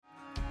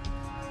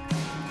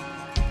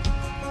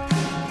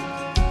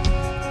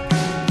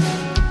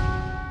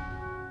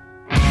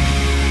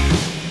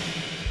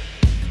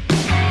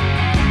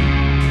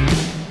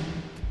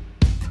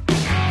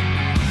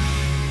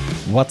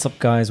What's up,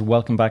 guys?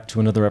 Welcome back to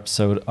another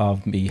episode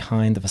of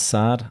Behind the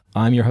Facade.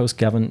 I'm your host,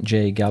 Gavin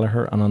J.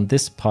 Gallagher, and on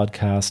this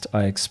podcast,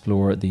 I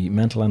explore the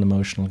mental and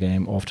emotional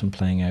game often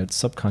playing out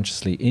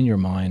subconsciously in your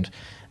mind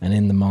and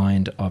in the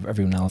mind of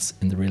everyone else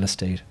in the real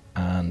estate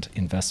and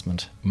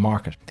investment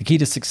market. The key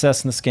to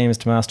success in this game is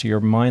to master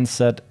your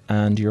mindset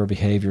and your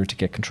behavior to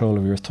get control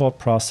of your thought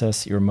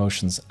process, your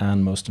emotions,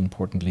 and most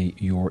importantly,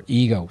 your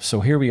ego. So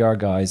here we are,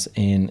 guys,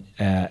 in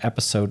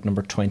episode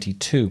number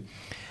 22.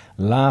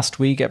 Last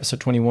week, episode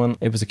 21,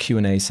 it was a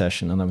Q&A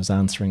session and I was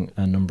answering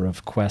a number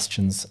of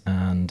questions.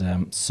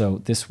 And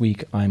so this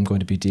week, I'm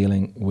going to be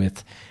dealing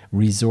with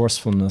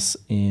resourcefulness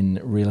in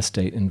real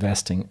estate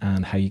investing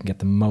and how you can get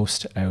the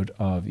most out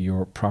of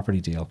your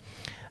property deal.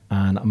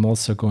 And I'm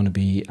also going to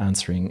be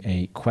answering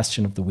a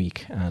question of the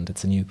week, and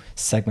it's a new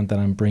segment that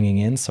I'm bringing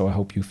in. So I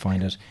hope you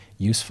find it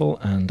useful,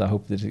 and I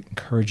hope that it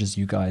encourages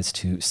you guys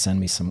to send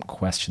me some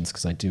questions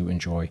because I do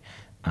enjoy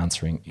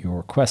answering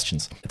your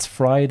questions. It's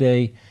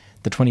Friday,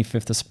 the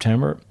 25th of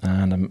September,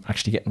 and I'm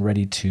actually getting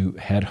ready to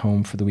head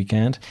home for the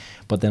weekend.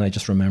 But then I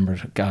just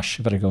remembered, gosh,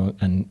 I better go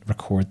and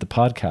record the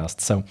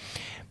podcast. So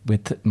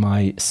with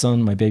my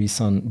son, my baby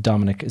son,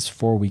 Dominic, is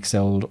 4 weeks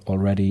old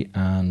already,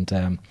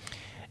 and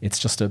it's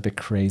just a bit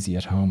crazy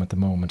at home at the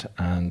moment,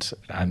 and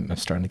I'm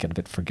starting to get a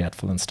bit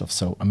forgetful and stuff.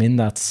 So I'm in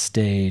that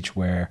stage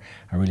where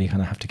I really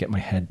kind of have to get my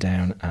head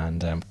down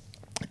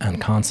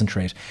and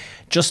concentrate.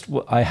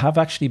 I have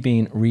actually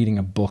been reading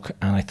a book,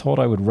 and I thought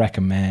I would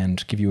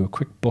give you a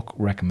quick book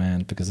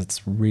recommend because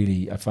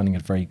I'm finding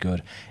it very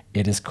good.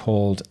 It is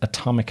called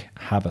Atomic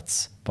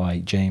Habits by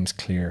James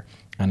Clear,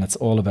 and it's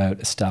all about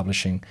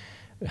establishing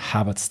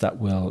habits that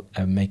will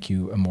make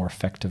you a more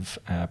effective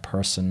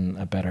person,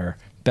 better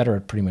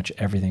at pretty much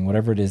everything,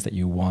 whatever it is that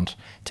you want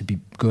to be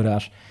good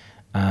at.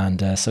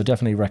 And so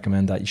definitely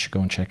recommend that. You should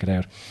go and check it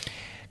out.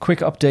 Quick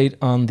update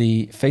on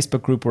the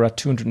Facebook group. We're at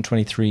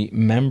 223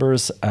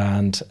 members,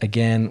 and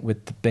again,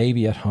 with the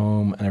baby at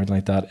home and everything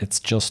like that, it's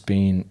just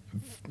been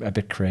a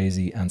bit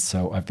crazy, and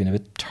so I've been a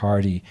bit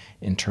tardy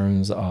in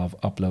terms of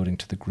uploading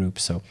to the group,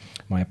 so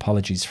my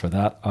apologies for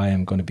that. I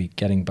am going to be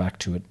getting back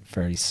to it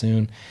very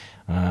soon.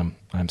 I'm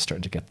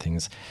starting to get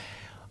things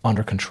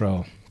under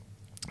control.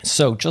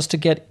 So just to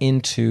get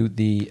into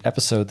the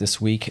episode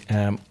this week,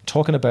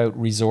 talking about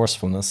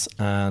resourcefulness,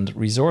 and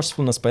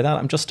resourcefulness, by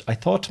that, I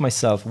thought to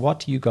myself,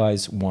 what do you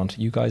guys want?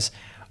 You guys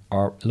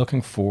are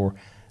looking for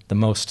the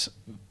most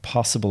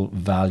possible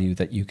value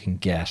that you can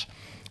get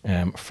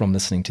from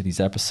listening to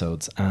these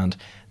episodes. And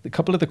a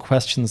couple of the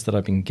questions that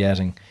I've been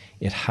getting,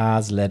 it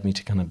has led me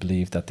to kind of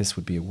believe that this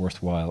would be a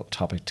worthwhile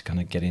topic to kind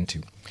of get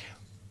into.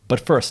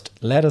 But first,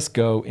 let us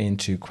go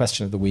into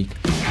question of the week.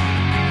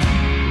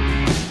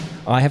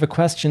 I have a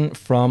question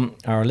from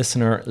our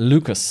listener,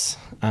 Lucas.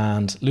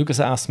 And Lucas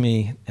asked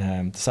me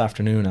this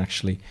afternoon,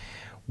 actually,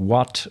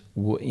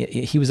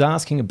 he was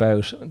asking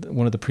about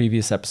one of the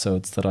previous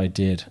episodes that I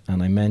did.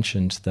 And I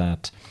mentioned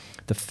that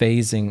the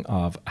phasing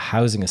of a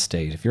housing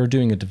estate, if you're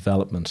doing a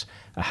development,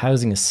 a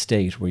housing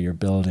estate where you're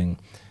building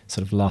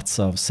sort of lots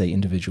of, say,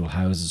 individual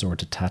houses or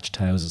detached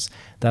houses,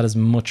 that is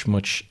much,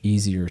 much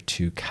easier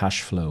to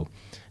cash flow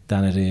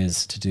than it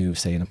is to do,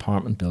 say, an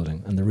apartment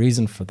building. And the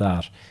reason for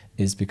that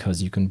is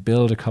because you can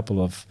build a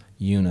couple of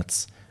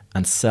units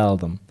and sell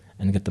them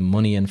and get the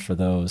money in for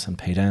those and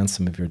pay down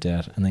some of your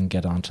debt and then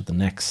get on to the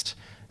next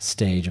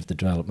stage of the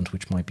development,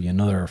 which might be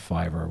another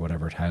 5 or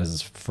whatever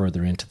houses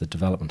further into the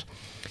development.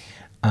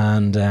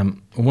 And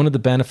one of the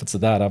benefits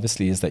of that,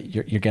 obviously, is that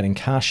you're getting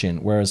cash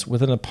in, whereas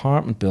with an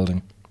apartment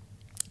building,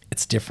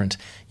 it's different.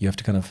 You have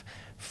to kind of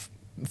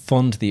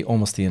fund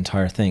almost the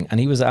entire thing. And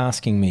he was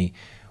asking me,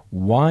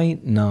 why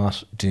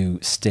not do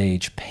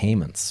stage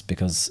payments?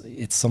 Because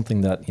it's something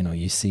that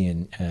you see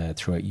in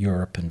throughout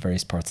Europe and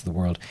various parts of the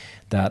world,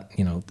 that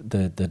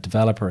the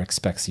developer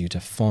expects you to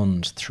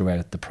fund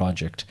throughout the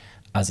project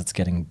as it's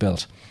getting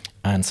built.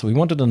 And so we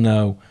wanted to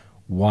know,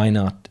 why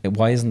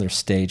isn't there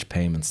stage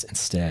payments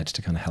instead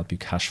to kind of help you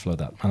cash flow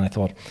that? And I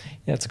thought,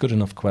 yeah, it's a good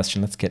enough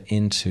question. Let's get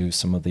into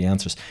some of the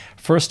answers.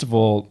 First of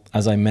all,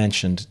 as I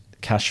mentioned,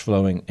 cash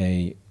flowing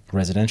a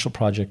residential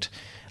project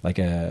like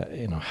a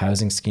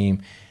housing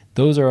scheme,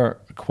 those are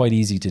quite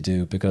easy to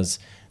do because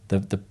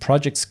the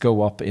projects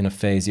go up in a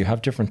phase. You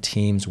have different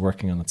teams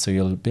working on it. So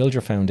you'll build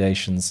your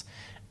foundations,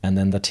 and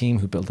then the team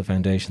who built the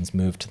foundations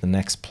move to the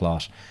next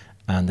plot,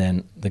 and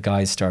then the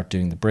guys start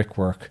doing the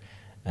brickwork.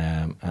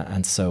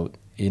 And so,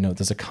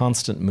 there's a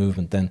constant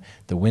movement. Then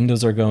the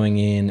windows are going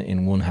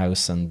in one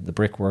house, and the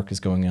brickwork is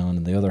going on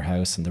in the other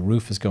house, and the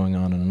roof is going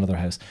on in another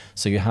house.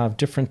 So you have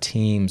different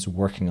teams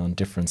working on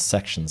different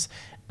sections.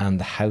 And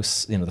the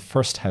house, the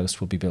first house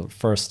will be built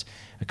first.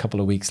 A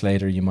couple of weeks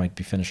later, you might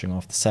be finishing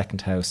off the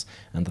second house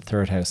and the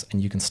third house,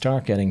 and you can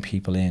start getting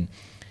people in,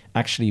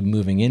 actually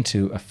moving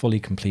into a fully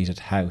completed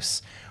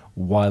house,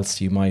 whilst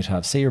you might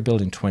have, say you're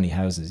building 20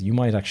 houses, you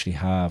might actually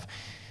have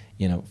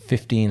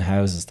 15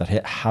 houses that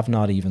have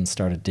not even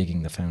started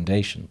digging the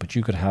foundation, but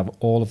you could have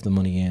all of the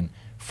money in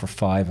for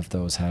 5 of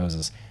those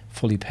houses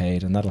fully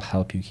paid, and that'll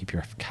help you keep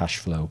your cash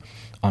flow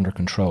under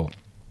control.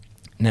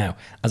 Now,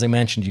 as I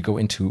mentioned, you go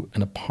into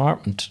an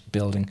apartment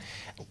building.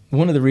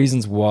 One of the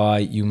reasons why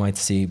you might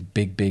see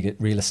big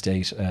real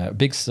estate,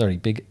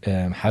 big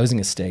housing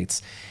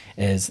estates,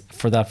 is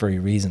for that very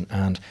reason.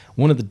 And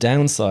one of the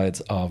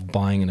downsides of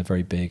buying in a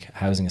very big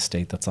housing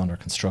estate that's under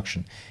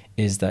construction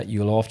is that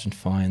you'll often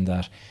find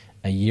that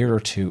a year or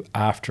two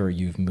after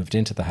you've moved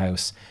into the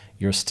house,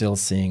 you're still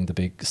seeing the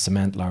big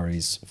cement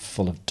lorries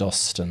full of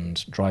dust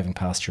and driving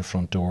past your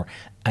front door.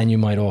 And you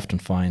might often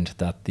find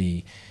that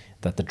the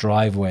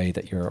driveway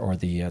that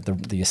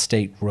the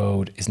estate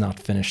road is not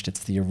finished.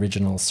 It's the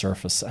original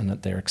surface, and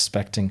that they're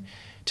expecting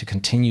to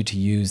continue to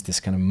use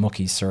this kind of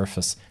mucky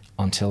surface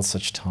until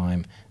such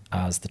time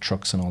as the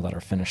trucks and all that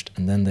are finished,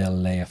 and then they'll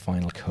lay a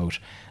final coat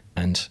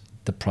and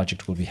the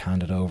project will be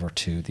handed over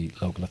to the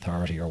local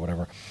authority or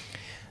whatever.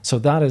 So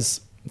that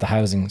is the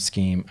housing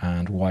scheme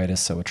and why it is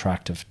so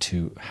attractive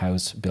to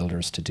house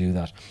builders to do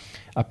that.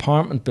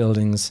 Apartment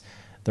buildings,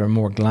 they're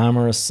more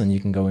glamorous, and you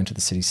can go into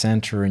the city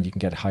centre and you can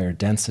get higher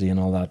density and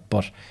all that,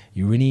 but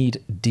you really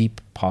need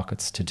deep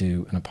pockets to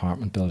do an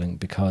apartment building,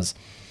 because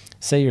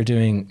say you're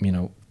doing,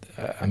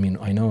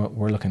 I know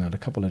we're looking at a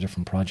couple of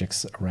different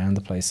projects around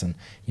the place, and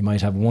you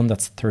might have one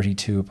that's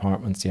 32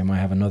 apartments, you might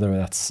have another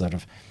that's sort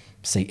of,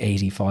 say,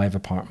 85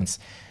 apartments,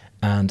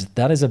 and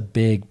that is a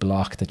big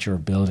block that you're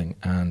building,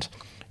 and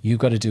you've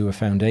got to do a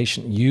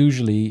foundation.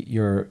 Usually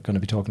you're going to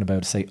be talking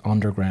about, say,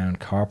 underground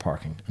car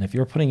parking. And if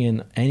you're putting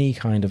in any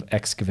kind of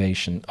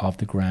excavation of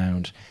the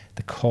ground,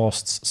 the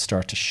costs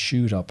start to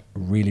shoot up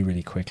really,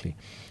 really quickly.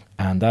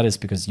 And that is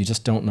because you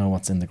just don't know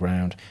what's in the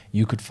ground.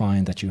 You could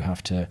find that you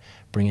have to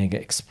bring in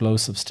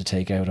explosives to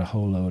take out a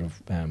whole load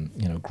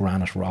of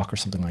granite rock or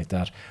something like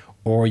that.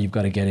 Or you've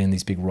got to get in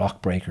these big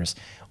rock breakers.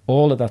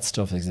 All of that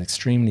stuff is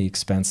extremely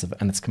expensive,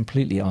 and it's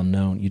completely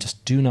unknown. You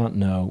just do not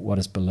know what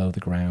is below the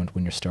ground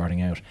when you're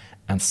starting out.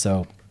 And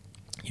so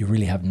you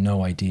really have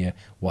no idea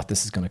what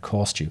this is going to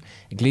cost you.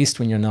 At least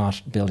when you're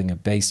not building a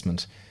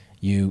basement,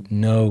 you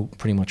know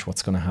pretty much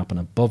what's going to happen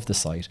above the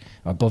site,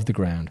 above the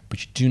ground,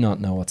 but you do not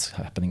know what's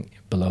happening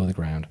below the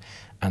ground.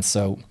 And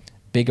so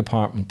big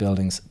apartment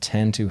buildings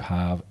tend to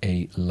have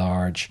a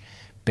large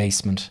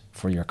basement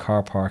for your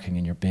car parking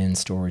and your bin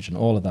storage and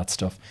all of that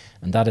stuff,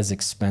 and that is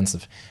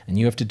expensive, and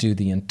you have to do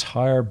the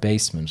entire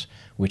basement,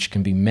 which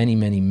can be many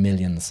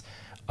millions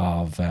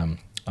of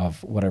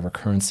whatever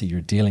currency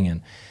you're dealing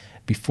in,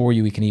 before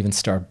you can even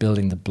start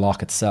building the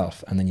block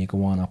itself. And then you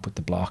go on up with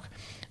the block,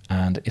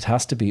 and it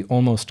has to be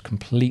almost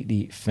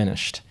completely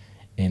finished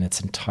in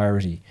its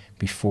entirety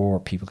before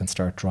people can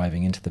start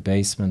driving into the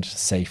basement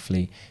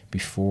safely,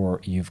 before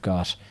you've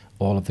got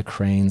all of the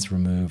cranes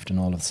removed and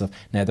all of the stuff.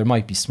 Now, there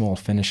might be small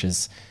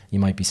finishes. You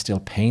might be still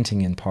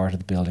painting in part of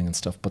the building and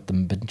stuff, but the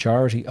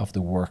majority of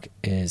the work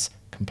is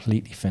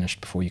completely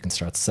finished before you can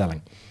start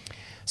selling.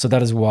 So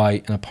that is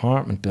why an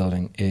apartment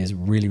building is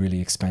really,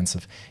 really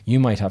expensive. You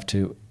might have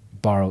to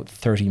borrow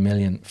 30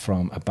 million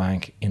from a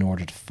bank in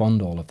order to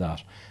fund all of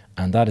that.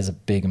 And that is a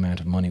big amount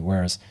of money.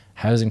 Whereas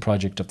housing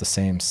project of the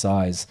same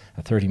size,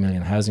 a 30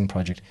 million housing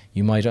project,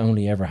 you might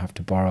only ever have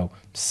to borrow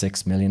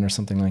 6 million or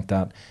something like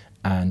that,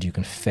 and you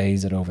can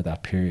phase it over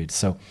that period.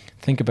 So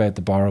think about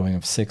the borrowing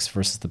of 6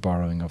 versus the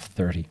borrowing of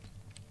 30.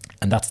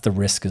 And that's the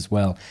risk as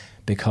well,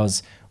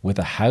 because with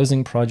a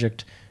housing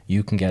project,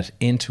 you can get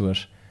into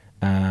it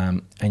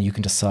and you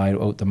can decide,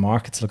 oh, the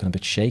market's looking a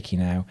bit shaky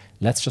now.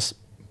 Let's just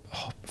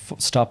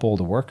stop all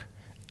the work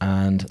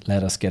and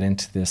let us get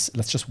into this.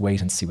 Let's just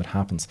wait and see what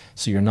happens.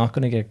 So you're not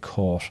going to get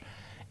caught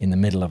in the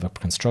middle of a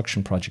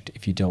construction project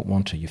if you don't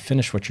want to. You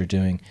finish what you're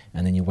doing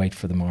and then you wait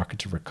for the market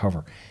to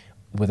recover.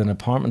 With an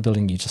apartment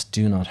building, you just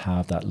do not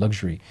have that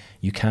luxury.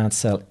 You can't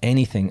sell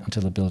anything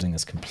until the building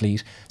is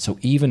complete. So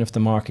even if the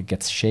market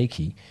gets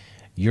shaky,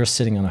 you're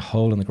sitting on a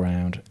hole in the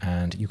ground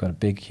and you've got a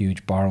big,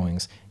 huge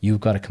borrowings.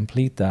 You've got to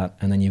complete that,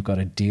 and then you've got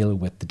to deal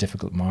with the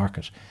difficult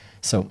market.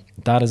 So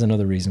that is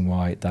another reason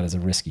why that is a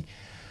risky.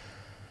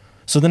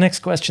 So the next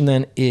question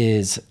then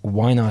is,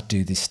 why not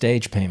do the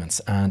stage payments?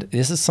 And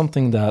this is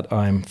something that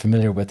I'm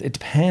familiar with. It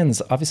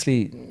depends.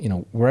 Obviously,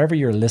 wherever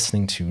you're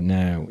listening to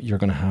now, you're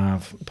going to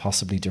have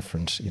possibly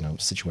different,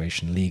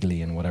 situation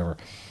legally and whatever.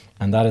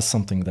 And that is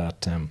something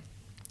that,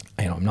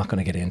 I'm not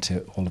going to get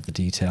into all of the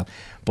detail.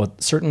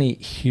 But certainly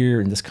here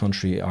in this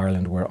country,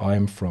 Ireland, where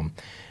I'm from,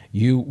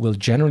 you will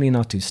generally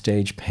not do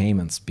stage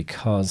payments,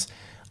 because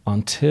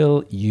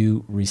until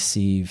you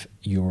receive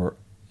your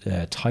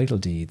title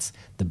deeds,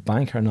 the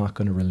bank are not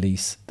going to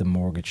release the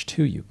mortgage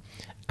to you.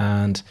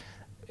 And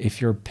if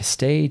you're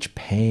stage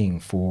paying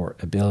for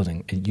a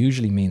building, it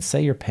usually means,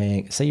 say you're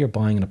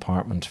buying an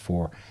apartment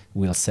for,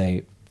 we'll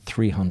say,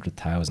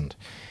 300,000.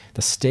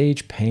 The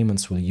stage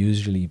payments will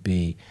usually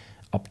be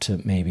up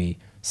to maybe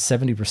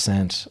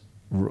 70%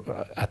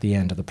 at the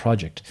end of the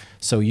project.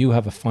 So you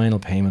have a final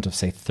payment of,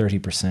 say,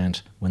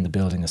 30% when the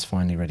building is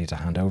finally ready to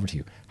hand over to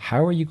you.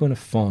 How are you going to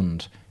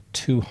fund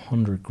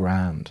 200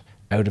 grand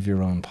out of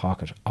your own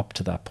pocket up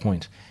to that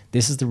point?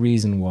 This is the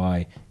reason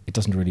why it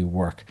doesn't really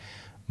work.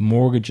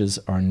 Mortgages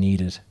are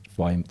needed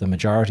by the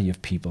majority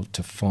of people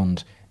to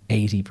fund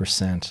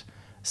 80%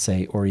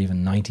 say, or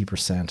even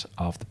 90%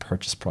 of the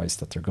purchase price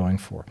that they're going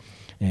for.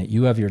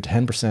 You have your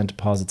 10%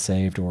 deposit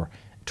saved, or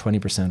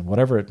 20%,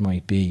 whatever it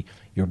might be,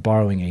 you're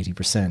borrowing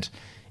 80%.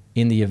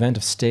 In the event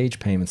of stage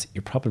payments,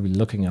 you're probably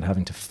looking at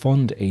having to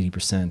fund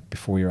 80%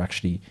 before you're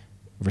actually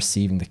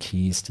receiving the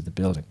keys to the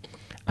building.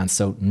 And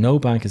so no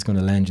bank is going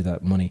to lend you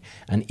that money.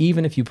 And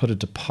even if you put a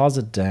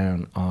deposit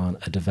down on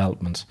a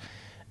development,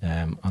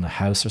 on a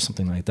house or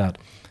something like that,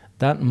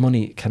 that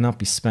money cannot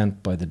be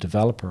spent by the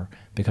developer,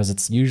 because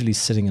it's usually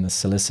sitting in a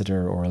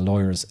solicitor or a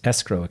lawyer's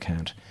escrow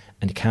account,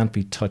 and it can't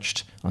be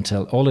touched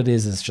until, all it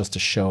is just a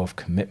show of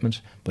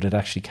commitment, but it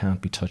actually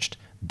can't be touched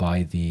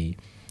by the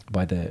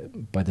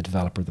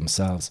developer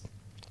themselves.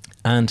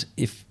 And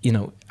if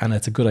and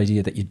it's a good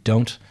idea that you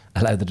don't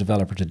allow the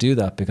developer to do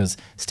that, because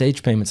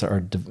stage payments are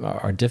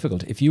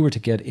difficult. If you were to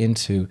get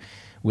into,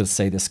 we'll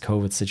say, this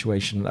COVID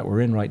situation that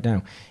we're in right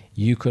now,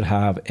 you could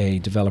have a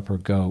developer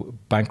go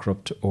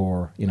bankrupt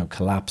or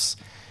collapse,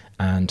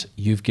 and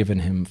you've given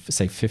him,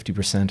 say,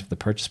 50% of the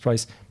purchase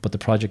price, but the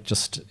project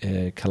just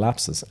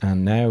collapses,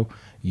 and now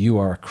you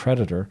are a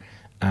creditor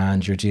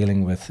and you're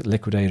dealing with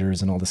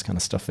liquidators and all this kind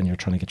of stuff, and you're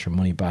trying to get your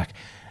money back.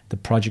 The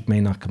project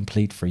may not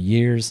complete for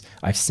years.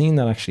 I've seen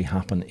that actually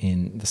happen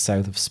in the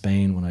south of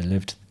Spain when I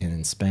lived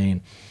in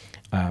Spain.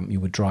 You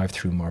would drive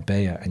through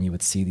Marbella and you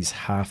would see these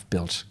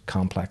half-built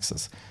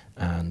complexes,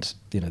 and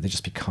they'd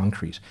just be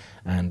concrete,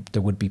 and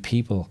there would be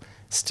people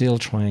still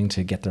trying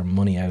to get their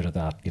money out of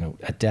that,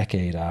 a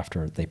decade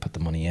after they put the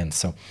money in.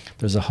 So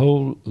there's a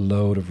whole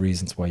load of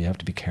reasons why you have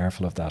to be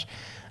careful of that.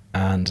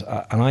 And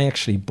I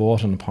actually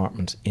bought an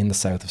apartment in the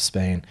south of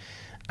Spain,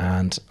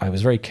 and I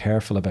was very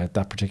careful about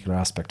that particular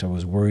aspect. I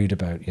was worried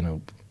about,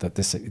 that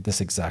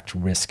this exact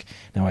risk.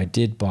 Now, I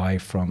did buy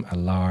from a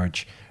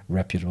large,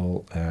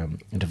 reputable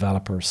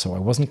developer, so I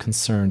wasn't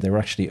concerned. They were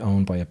actually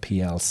owned by a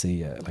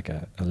PLC, like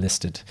a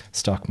listed,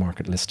 stock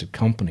market listed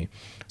company.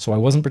 So I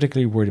wasn't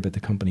particularly worried about the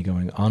company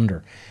going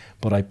under.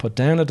 But I put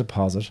down a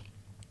deposit,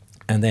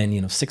 and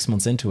then, 6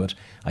 months into it,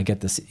 I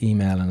get this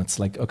email, and it's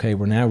like, okay,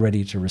 we're now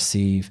ready to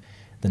receive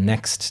the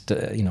next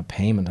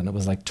payment, and it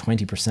was like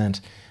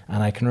 20%.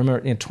 And I can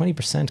remember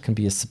 20% can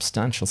be a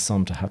substantial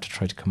sum to have to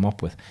try to come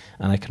up with.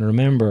 And I can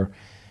remember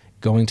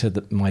going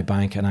to my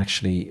bank and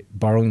actually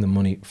borrowing the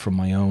money from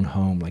my own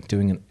home, like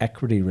doing an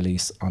equity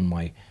release on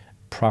my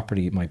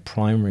property, my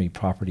primary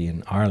property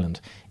in Ireland,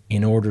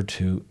 in order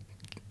to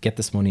get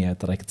this money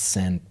out that I could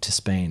send to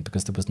Spain,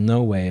 because there was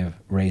no way of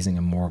raising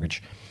a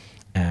mortgage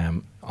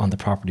on the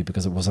property,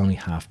 because it was only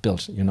half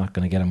built. You're not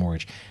going to get a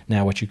mortgage.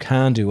 Now, what you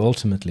can do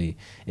ultimately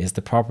is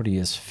the property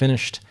is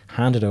finished,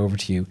 handed over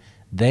to you,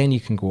 then you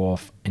can go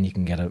off and you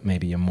can get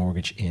maybe a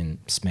mortgage in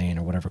Spain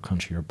or whatever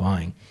country you're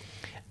buying,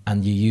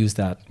 and you use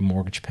that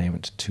mortgage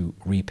payment to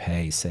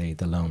repay, say,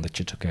 the loan that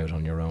you took out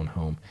on your own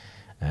home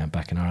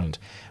back in Ireland.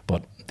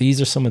 But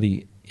these are some of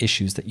the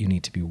issues that you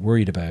need to be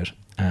worried about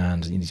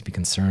and you need to be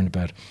concerned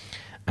about.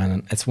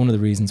 And it's one of the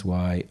reasons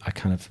why I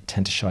kind of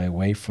tend to shy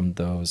away from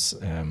those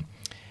kind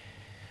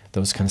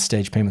of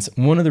stage payments.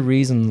 One of the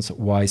reasons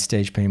why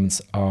stage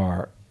payments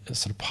are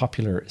sort of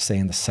popular, say,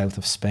 in the south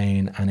of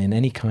Spain and in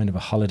any kind of a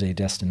holiday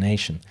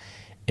destination,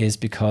 is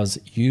because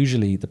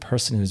usually the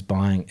person who's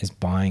buying is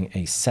buying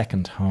a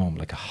second home,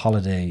 like a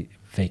holiday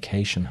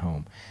vacation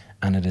home,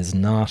 and it is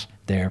not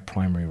their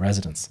primary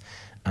residence.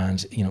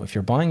 And if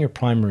you're buying your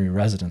primary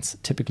residence,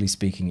 typically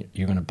speaking,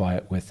 you're going to buy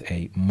it with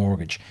a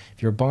mortgage.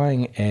 If you're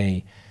buying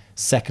a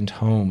second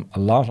home, a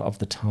lot of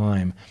the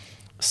time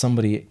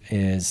somebody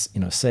is,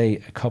 say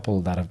a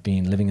couple that have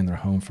been living in their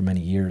home for many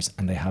years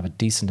and they have a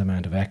decent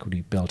amount of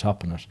equity built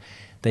up in it,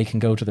 they can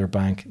go to their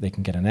bank, they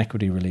can get an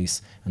equity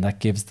release, and that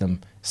gives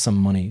them some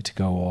money to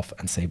go off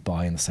and, say,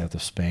 buy in the south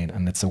of Spain.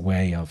 And it's a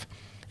way of,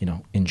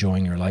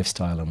 enjoying your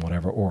lifestyle and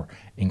whatever, or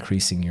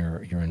increasing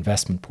your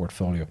investment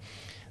portfolio.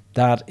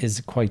 That is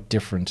quite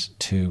different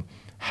to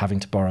having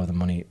to borrow the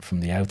money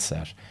from the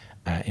outset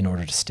in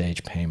order to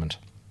stage payment.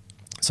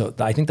 So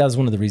I think that's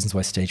one of the reasons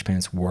why stage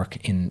payments work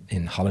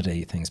in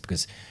holiday things,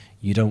 because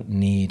you don't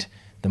need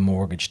the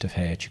mortgage to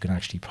pay it. You can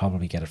actually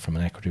probably get it from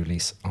an equity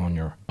release on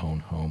your own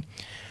home.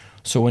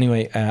 So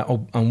anyway,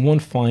 and one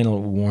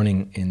final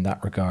warning in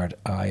that regard,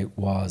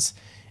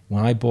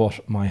 when I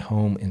bought my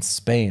home in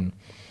Spain,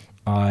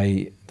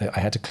 I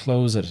had to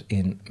close it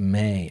in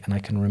May, and I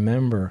can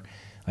remember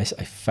I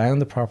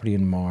found the property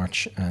in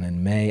March, and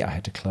in May I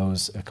had to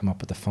come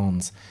up with the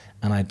funds,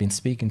 and I'd been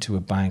speaking to a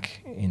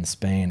bank in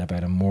Spain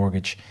about a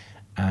mortgage,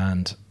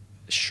 and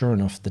sure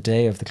enough, the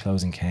day of the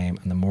closing came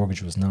and the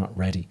mortgage was not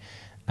ready,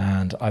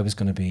 and I was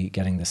going to be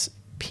getting this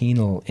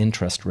penal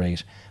interest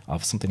rate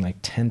of something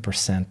like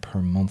 10% per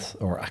month,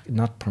 or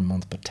not per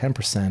month, but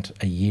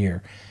 10% a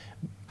year,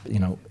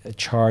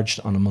 charged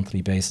on a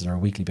monthly basis or a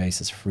weekly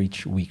basis for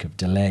each week of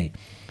delay.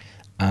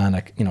 And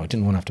I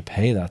didn't want to have to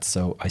pay that.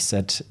 So I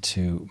said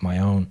to my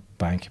own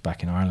bank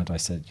back in Ireland, I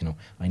said,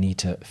 I need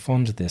to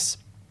fund this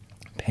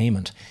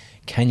payment.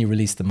 Can you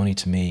release the money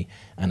to me?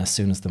 And as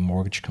soon as the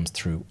mortgage comes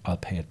through, I'll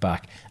pay it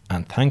back.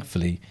 And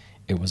thankfully,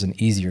 it was an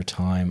easier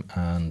time.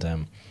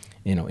 And,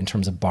 in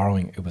terms of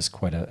borrowing, it was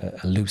quite a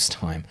loose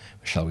time,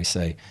 shall we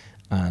say.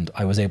 And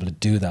I was able to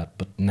do that.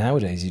 But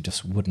nowadays, you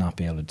just would not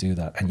be able to do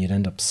that. And you'd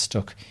end up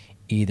stuck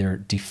either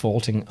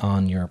defaulting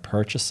on your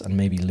purchase and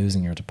maybe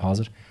losing your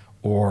deposit,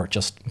 or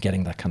just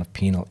getting that kind of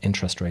penal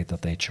interest rate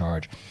that they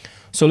charge.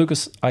 So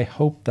Lucas, I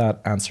hope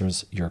that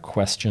answers your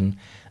question.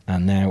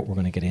 And now we're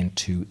going to get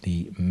into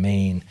the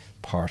main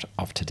part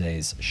of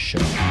today's show.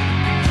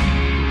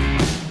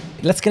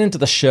 Let's get into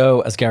the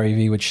show, as Gary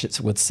Vee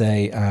would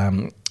say.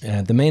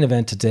 The main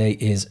event today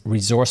is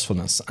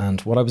resourcefulness. And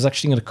what I was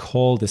actually going to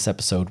call this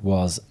episode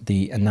was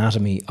the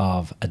anatomy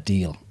of a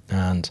deal.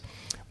 And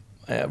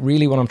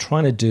really what I'm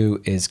trying to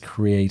do is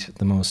create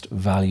the most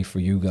value for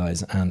you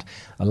guys. And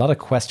a lot of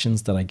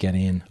questions that I get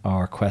in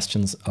are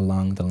questions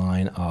along the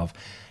line of,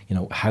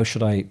 how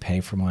should I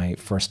pay for my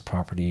first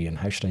property, and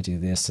how should I do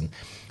this, and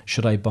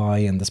should I buy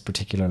in this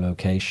particular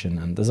location?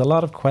 And there's a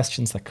lot of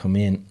questions that come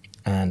in,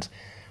 and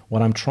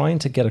what I'm trying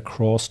to get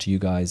across to you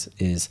guys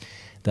is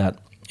that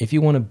if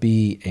you want to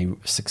be a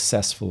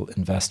successful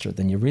investor,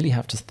 then you really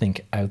have to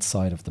think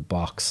outside of the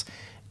box.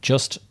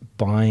 Just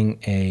buying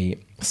a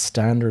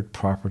standard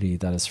property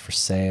that is for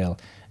sale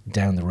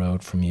down the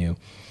road from you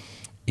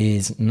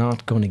is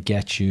not going to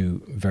get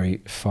you very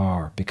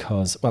far,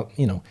 because,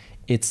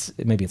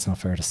 maybe it's not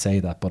fair to say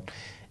that, but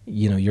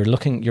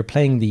you're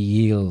playing the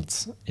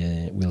yields,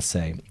 we'll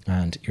say,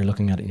 and you're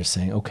looking at it and you're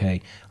saying,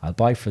 okay, I'll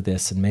buy for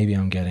this, and maybe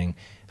I'm getting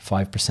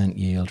 5%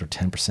 yield or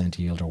 10%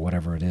 yield or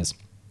whatever it is.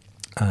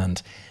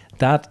 And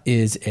that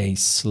is a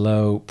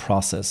slow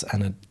process,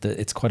 and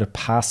it's quite a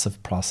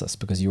passive process,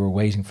 because you are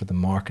waiting for the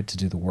market to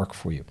do the work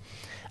for you.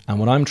 And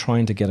what I'm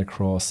trying to get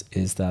across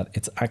is that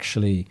it's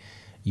actually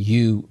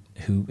you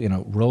who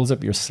rolls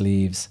up your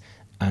sleeves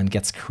and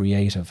gets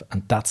creative,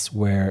 and that's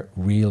where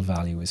real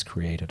value is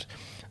created.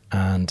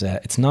 And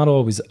it's not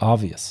always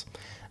obvious,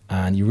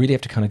 and you really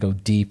have to kind of go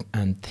deep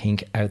and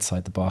think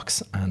outside the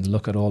box and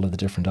look at all of the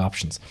different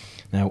options.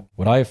 Now,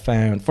 what I have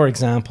found, for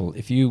example,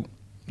 if you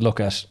look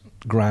at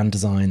Grand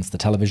Designs, the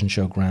television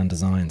show Grand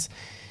Designs,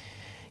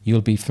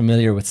 you'll be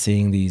familiar with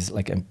seeing these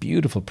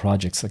beautiful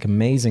projects,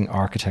 amazing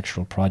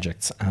architectural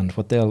projects. And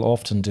what they'll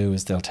often do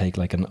is they'll take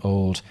an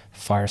old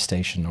fire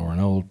station or an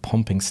old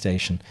pumping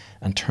station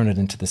and turn it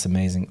into this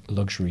amazing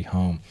luxury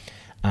home.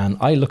 And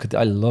I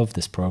love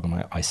this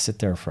program. I sit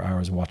there for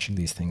hours watching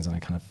these things, and I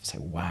kind of say,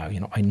 wow,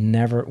 I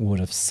never would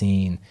have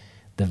seen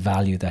the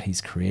value that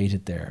he's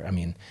created there. I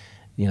mean,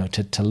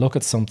 to look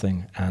at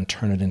something and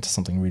turn it into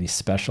something really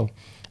special,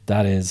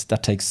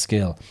 that takes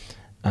skill.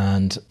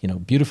 And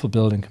beautiful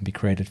building can be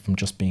created from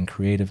just being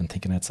creative and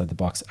thinking outside the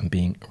box and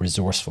being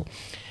resourceful.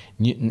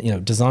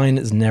 Design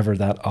is never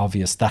that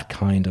obvious. That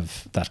kind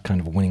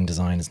of winning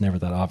design is never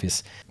that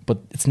obvious. But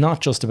it's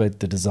not just about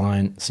the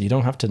design. So you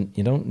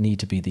don't need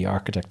to be the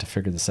architect to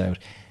figure this out.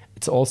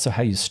 It's also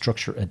how you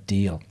structure a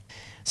deal.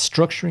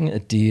 Structuring a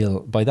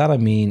deal, by that I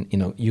mean,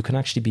 you can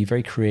actually be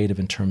very creative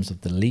in terms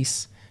of the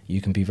lease. You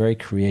can be very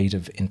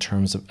creative in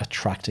terms of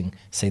attracting,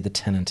 say, the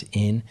tenant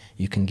in.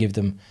 You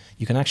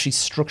can actually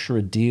structure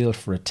a deal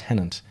for a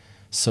tenant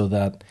so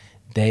that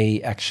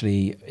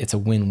it's a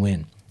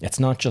win-win. It's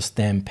not just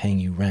them paying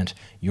you rent.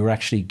 You're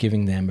actually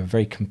giving them a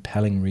very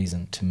compelling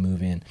reason to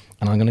move in.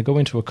 And I'm going to go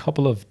into a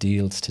couple of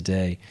deals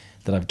today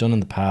that I've done in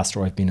the past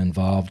or I've been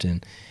involved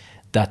in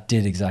that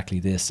did exactly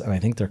this. And I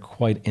think they're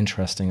quite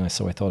interesting,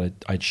 so I thought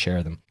I'd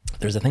share them.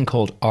 There's a thing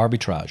called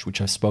arbitrage,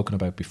 which I've spoken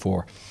about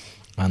before.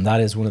 And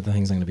that is one of the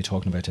things I'm going to be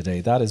talking about today.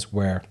 That is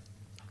where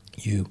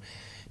you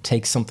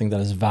take something that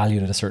is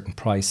valued at a certain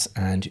price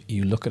and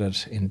you look at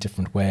it in a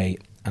different way,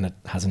 and it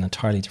has an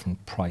entirely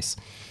different price.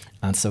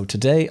 And so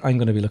today I'm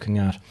going to be looking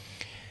at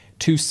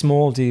 2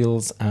 small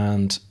deals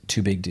and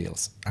 2 big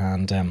deals.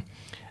 And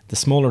the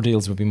smaller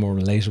deals would be more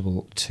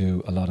relatable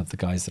to a lot of the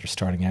guys that are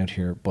starting out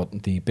here,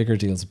 but the bigger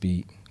deals would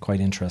be quite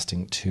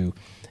interesting to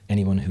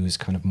anyone who's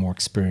kind of more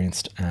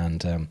experienced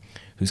and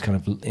who's kind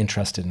of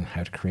interested in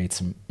how to create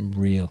some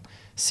real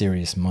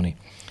serious money.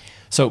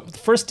 So the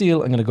first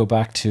deal I'm going to go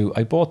back to,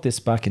 I bought this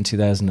back in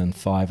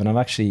 2005, and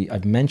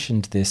I've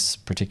mentioned this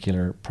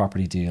particular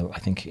property deal, I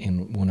think,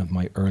 in one of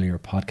my earlier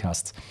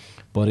podcasts,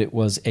 but it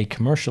was a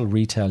commercial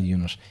retail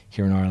unit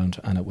here in Ireland,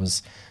 and it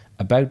was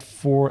about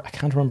I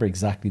can't remember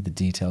exactly the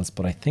details,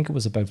 but I think it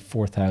was about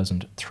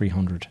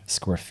 4,300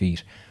 square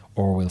feet,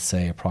 or we'll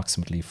say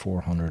approximately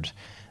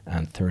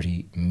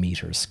 430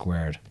 meters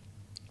squared.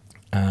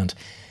 And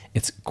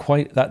it's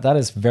quite, that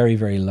is very,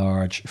 very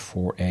large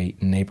for a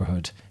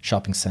neighborhood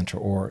shopping center,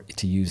 or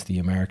to use the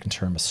American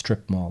term, a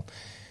strip mall.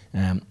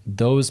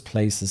 Those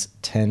places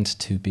tend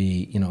to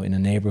be, in a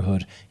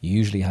neighborhood, you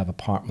usually have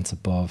apartments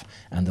above,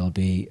 and there'll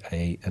be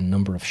a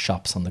number of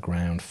shops on the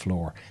ground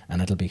floor,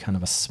 and it'll be kind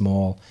of a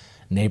small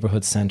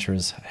neighborhood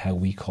centers, how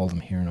we call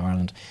them here in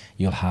Ireland.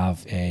 You'll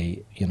have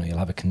a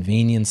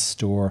convenience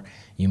store,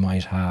 you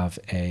might have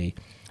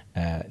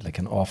like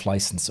an off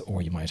license,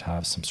 or you might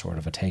have some sort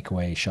of a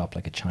takeaway shop,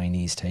 like a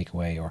Chinese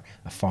takeaway or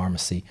a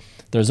pharmacy.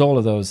 There's all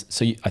of those.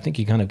 So I think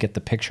you kind of get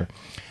the picture.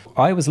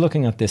 I was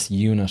looking at this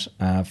unit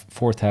of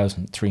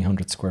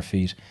 4,300 square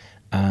feet,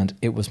 and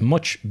it was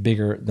much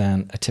bigger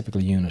than a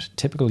typical unit.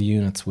 Typical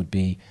units would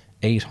be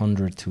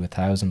 800 to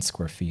 1,000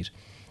 square feet.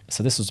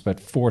 So this was about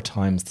 4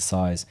 times the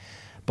size.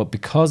 But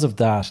because of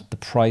that, the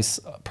price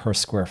per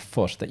square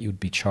foot that you'd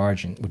be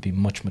charging would be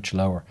much, much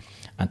lower.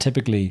 And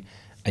typically,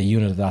 a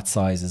unit of that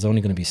size is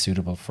only going to be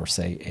suitable for,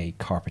 say, a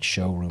carpet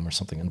showroom or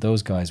something. And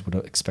those guys would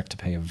expect to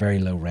pay a very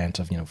low rent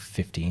of,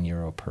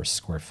 €15 per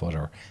square foot,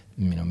 or,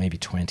 maybe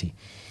 20.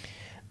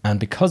 And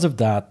because of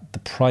that, the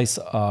price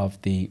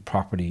of the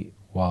property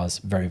was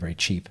very, very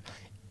cheap.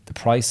 The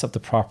price of the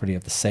property,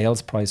 of the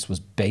sales price, was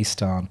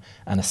based on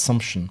an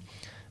assumption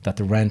that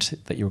the rent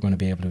that you were going to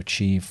be able to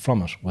achieve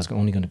from it was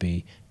only going to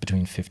be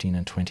between 15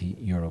 and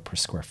 €20 per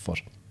square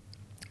foot.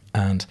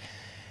 And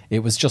it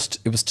was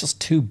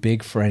just too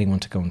big for anyone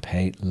to go and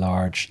pay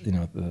large,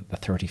 the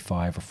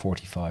 35 or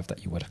 45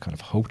 that you would have kind of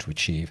hoped to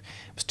achieve.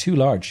 It was too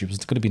large. It was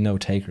going to be no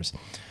takers.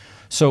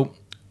 So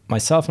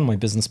myself and my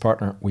business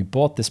partner, we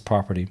bought this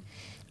property,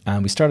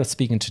 and we started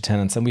speaking to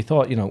tenants, and we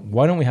thought,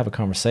 why don't we have a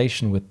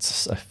conversation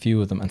with a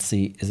few of them and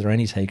see, is there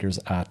any takers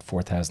at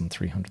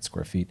 4,300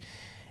 square feet?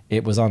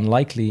 It was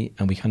unlikely,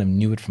 and we kind of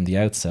knew it from the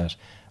outset,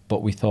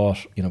 but we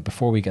thought,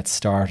 before we get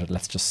started,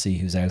 let's just see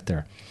who's out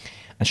there.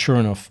 And sure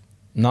enough,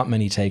 not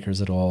many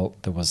takers at all.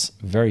 There was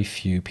very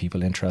few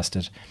people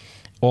interested.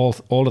 All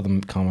of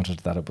them commented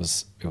that it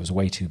was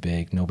way too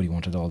big. Nobody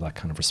wanted all that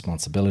kind of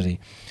responsibility.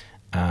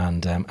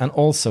 And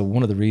also,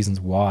 one of the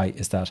reasons why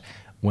is that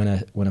when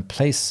a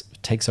place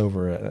takes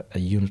over a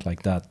unit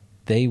like that,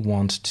 they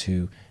want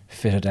to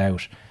fit it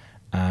out,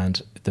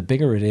 and the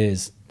bigger it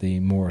is, the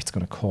more it's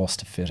going to cost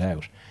to fit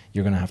out.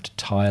 You're going to have to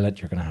tile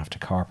it, you're going to have to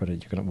carpet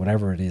it,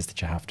 whatever it is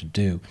that you have to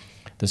do.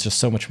 There's just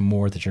so much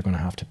more that you're going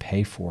to have to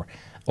pay for.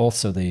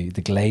 Also, the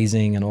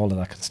glazing and all of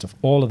that kind of stuff,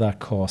 all of that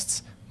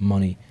costs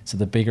money. So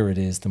the bigger it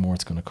is, the more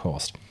it's going to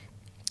cost.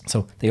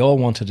 So they all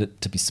wanted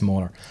it to be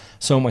smaller.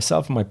 So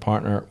myself and my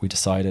partner, we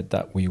decided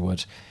that we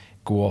would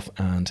go off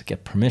and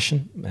get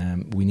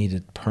permission. We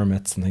needed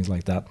permits and things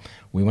like that.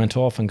 We went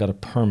off and got a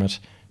permit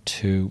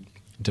to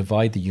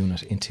divide the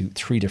unit into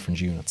 3 different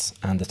units,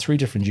 and the 3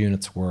 different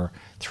units were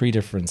 3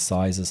 different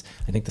sizes.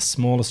 I think the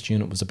smallest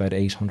unit was about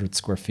 800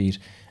 square feet,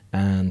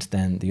 and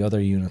then the other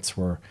units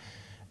were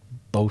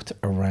both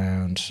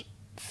around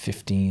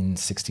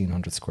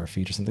 1,600 square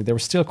feet or something. They were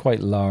still quite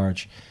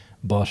large,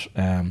 but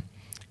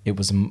it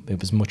was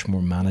much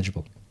more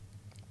manageable.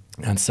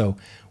 And so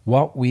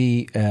what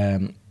we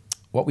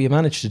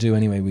managed to do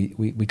anyway,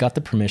 we got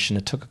the permission.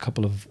 It took a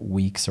couple of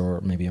weeks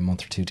or maybe a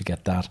month or 2 to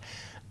get that.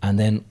 And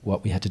then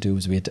what we had to do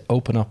was we had to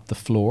open up the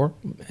floor,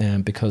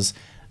 because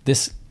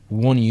this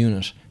one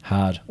unit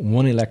had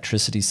 1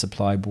 electricity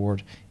supply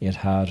board, it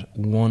had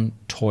 1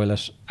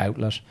 toilet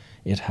outlet,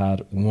 it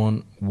had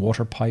 1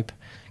 water pipe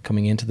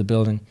coming into the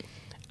building,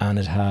 and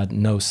it had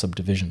no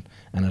subdivision,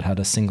 and it had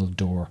a single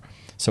door.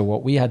 So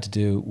what we had to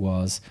do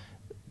was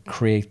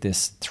create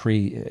this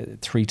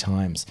three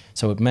times.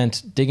 So it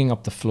meant digging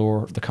up the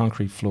floor, the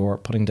concrete floor,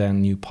 putting down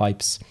new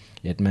pipes.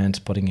 It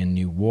meant putting in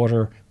new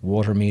water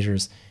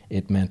meters.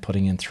 It meant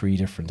putting in 3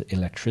 different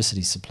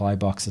electricity supply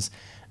boxes,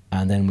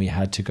 and then we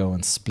had to go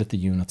and split the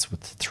units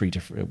with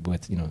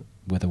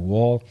with a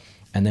wall,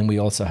 and then we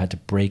also had to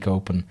break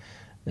open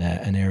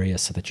an area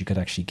so that you could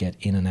actually get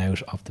in and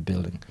out of the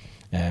building,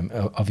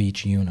 of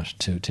each unit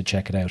to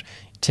check it out.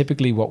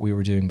 Typically, what we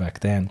were doing back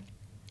then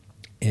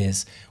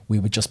is we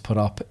would just put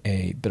up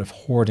a bit of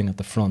hoarding at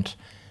the front,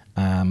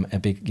 a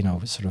big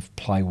sort of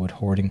plywood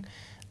hoarding,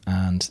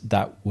 and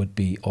that would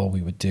be all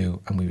we would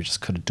do, and we would just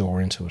cut a door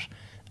into it.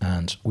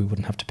 And we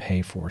wouldn't have to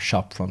pay for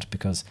shop front,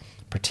 because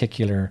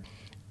particular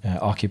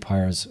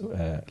occupiers,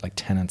 like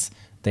tenants,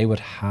 they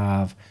would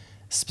have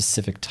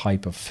specific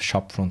type of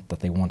shop front that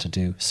they want to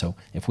do. So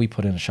if we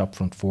put in a shop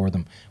front for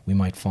them, we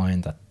might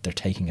find that they're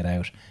taking it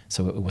out.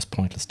 So it was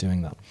pointless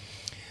doing that.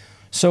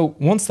 So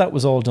once that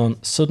was all done,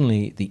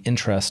 suddenly the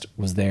interest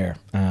was there,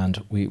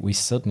 and we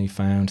suddenly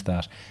found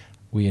that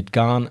we had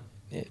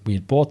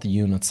bought the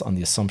units on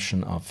the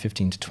assumption of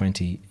 15 to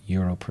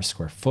 €20 per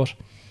square foot.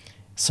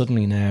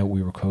 Suddenly now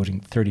we were quoting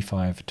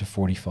 35 to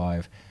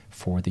 45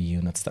 for the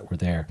units that were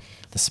there.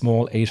 The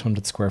small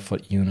 800 square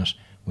foot unit,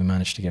 we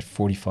managed to get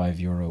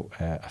 €45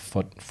 a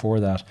foot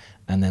for that,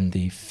 and then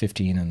the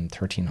 15 and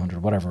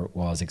 1300, whatever it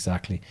was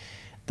exactly,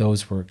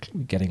 those were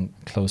getting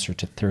closer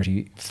to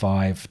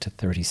 35 to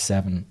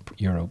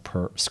 €37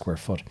 per square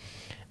foot.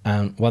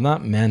 And what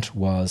that meant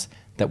was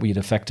that we had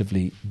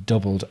effectively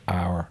doubled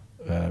our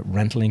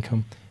rental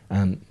income,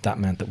 and that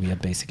meant that we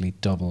had basically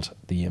doubled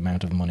the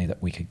amount of money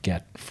that we could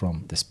get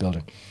from this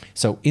building.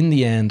 So in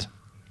the end,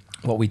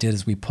 what we did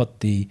is we put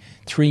the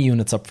 3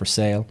 units up for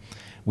sale.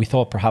 We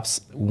thought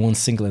perhaps one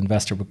single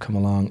investor would come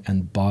along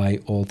and buy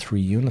all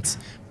 3 units,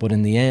 but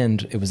in the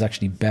end, it was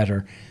actually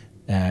better.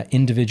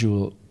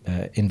 Individual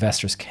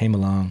investors came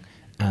along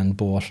and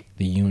bought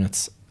the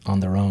units on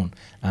their own,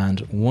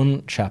 and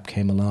one chap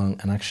came along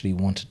and actually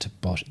wanted to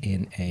put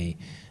in a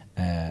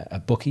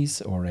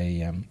bookies or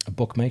a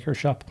bookmaker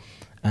shop,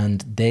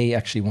 and they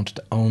actually wanted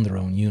to own their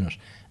own unit,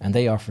 and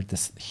they offered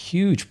this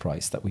huge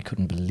price that we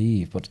couldn't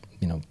believe. But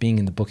being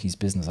in the bookies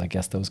business, I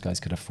guess those guys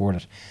could afford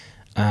it.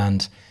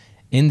 And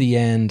In the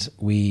end,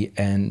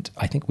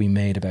 I think we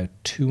made about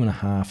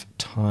 2.5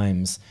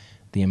 times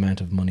the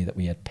amount of money that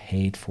we had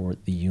paid for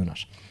the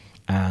unit.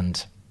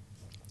 And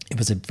it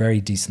was a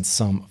very decent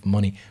sum of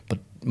money. But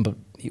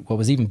what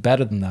was even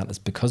better than that is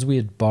because we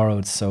had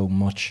borrowed so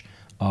much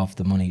of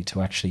the money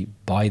to actually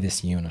buy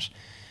this unit,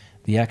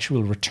 the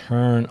actual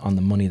return on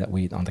the money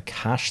on the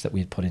cash that we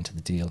had put into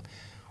the deal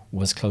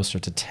was closer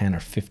to 10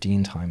 or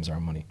 15 times our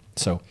money.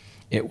 So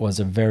it was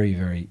a very,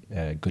 very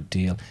good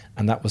deal.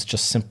 And that was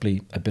just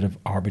simply a bit of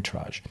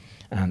arbitrage.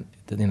 And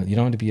you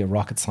don't have to be a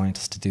rocket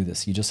scientist to do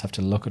this. You just have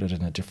to look at it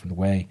in a different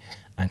way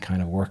and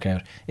kind of work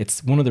out.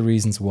 It's one of the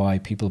reasons why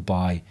people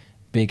buy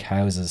big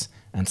houses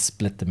and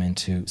split them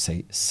into,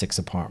 say, 6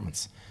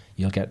 apartments.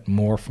 You'll get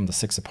more from the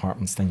 6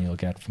 apartments than you'll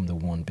get from the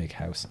one big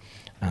house.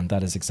 And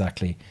that is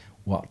exactly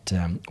what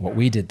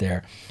we did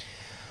there.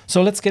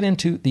 So let's get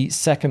into the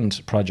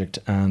second project,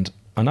 and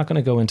I'm not going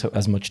to go into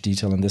as much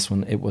detail in this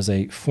one. It was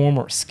a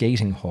former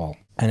skating hall,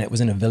 and it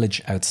was in a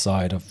village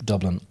outside of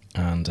Dublin,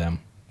 and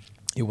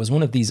it was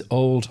one of these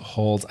old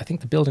halls. I think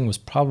the building was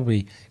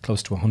probably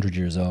close to 100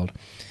 years old,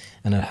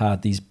 and it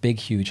had these big,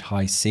 huge,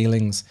 high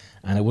ceilings,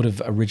 and it would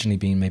have originally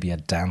been maybe a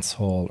dance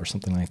hall or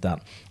something like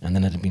that, and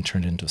then it had been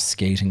turned into a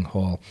skating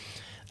hall.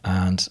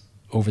 And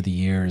over the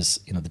years,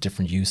 the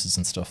different uses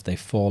and stuff, they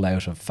fall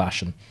out of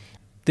fashion.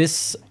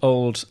 This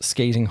old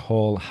skating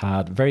hall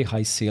had very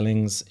high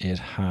ceilings. It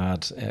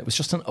was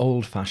just an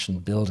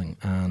old-fashioned building,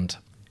 and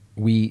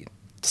we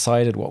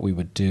decided what we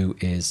would do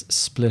is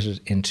split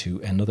it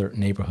into another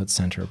neighborhood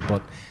center.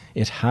 But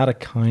it had a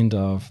kind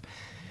of,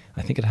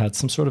 I think it had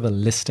some sort of a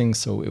listing,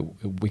 so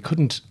we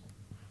couldn't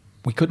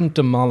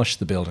demolish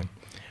the building.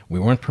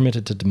 We weren't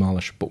permitted to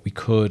demolish, but we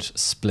could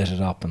split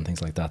it up and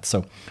things like that.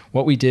 So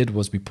what we did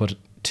was we put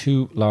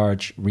 2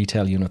 large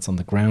retail units on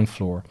the ground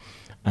floor,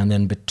 and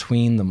then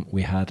between them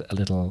we had a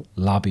little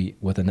lobby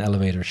with an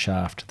elevator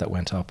shaft that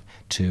went up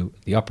to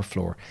the upper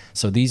floor.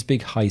 So these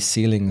big high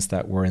ceilings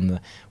that were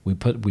we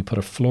put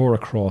a floor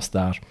across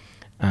that,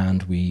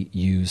 and we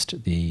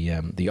used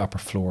the upper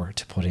floor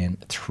to put in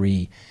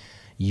 3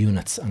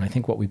 units. And I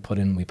think what we put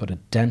a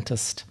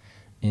dentist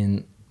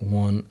in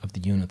one of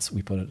the units,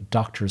 we put a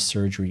doctor's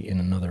surgery in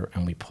another,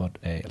 and we put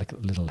a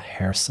little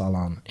hair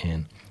salon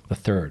in the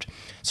third.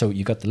 So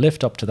you got the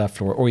lift up to that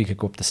floor, or you could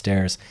go up the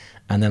stairs,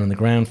 and then on the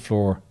ground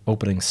floor,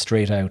 opening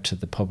straight out to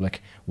the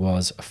public,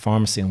 was a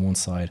pharmacy on one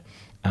side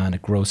and a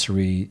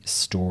grocery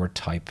store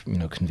type,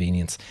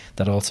 convenience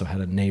that also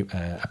had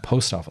a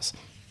post office.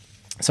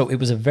 So it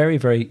was a very,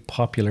 very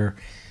popular.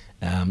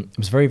 It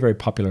was a very, very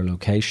popular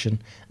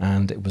location,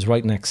 and it was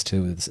right next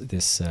to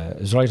this. It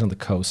was right on the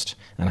coast,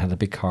 and it had a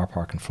big car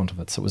park in front of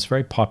it. So it was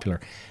very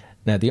popular.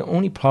 Now, the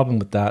only problem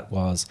with that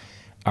was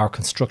our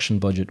construction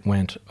budget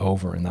went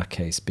over in that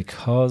case,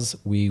 because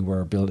we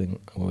were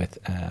building with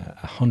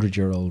a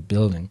 100-year-old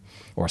building,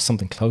 or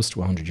something close to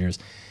 100 years.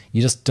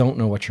 You just don't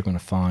know what you're going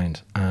to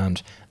find.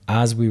 And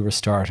as we were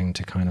starting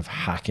to kind of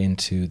hack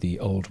into the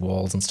old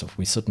walls and stuff,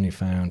 we suddenly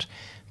found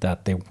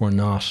that they were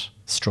not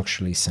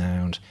structurally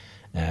sound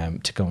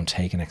to go and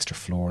take an extra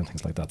floor and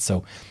things like that.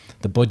 So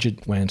the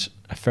budget went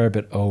a fair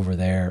bit over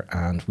there,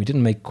 and we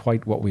didn't make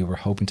quite what we were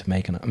hoping to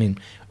make. And I mean,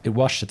 it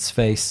washed its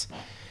face.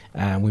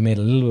 We made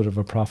a little bit of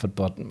a profit,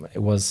 but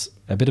it was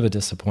a bit of a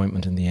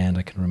disappointment in the end,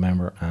 I can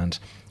remember. And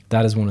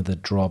that is one of the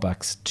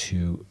drawbacks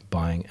to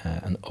buying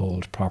an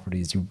old property.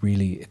 Is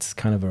it's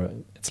kind of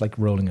it's like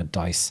rolling a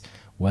dice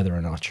whether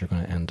or not you're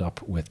going to end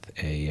up with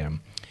a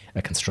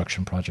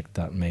construction project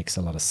that makes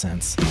a lot of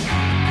sense.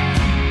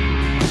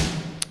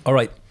 All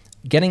right,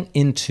 getting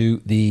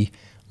into the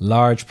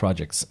large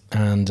projects,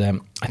 and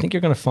I think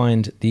you're going to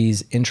find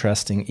these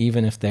interesting,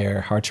 even if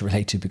they're hard to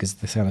relate to because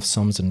the kind of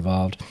sums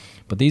involved.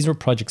 But these were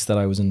projects that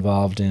I was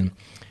involved in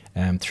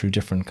through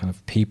different kind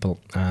of people,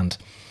 and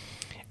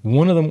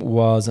one of them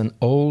was an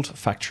old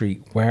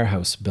factory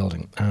warehouse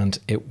building, and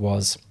it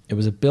was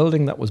a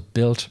building that was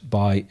built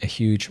by a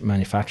huge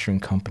manufacturing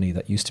company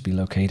that used to be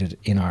located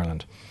in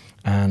Ireland.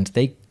 And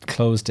they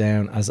closed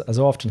down, as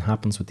often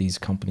happens with these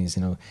companies.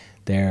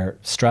 Their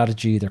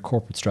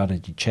corporate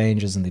strategy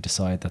changes, and they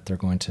decide that they're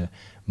going to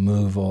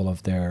move all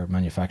of their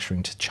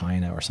manufacturing to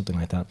China or something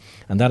like that.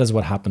 And that is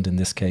what happened in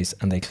this case.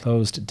 And they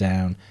closed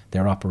down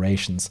their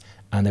operations,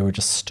 and they were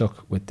just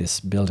stuck with this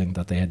building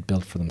that they had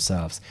built for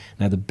themselves.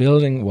 Now, the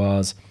building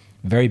was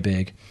very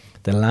big.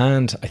 The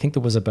land, I think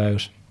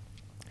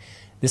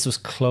this was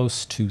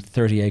close to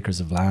 30 acres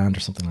of land or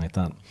something like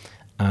that.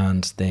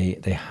 And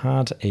they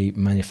had a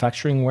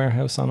manufacturing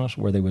warehouse on it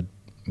where they would,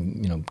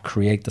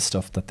 create the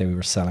stuff that they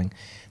were selling.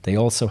 They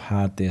also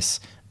had this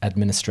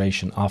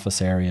administration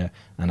office area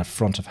and a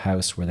front of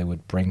house where they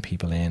would bring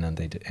people in and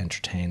they'd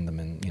entertain them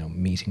in,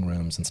 meeting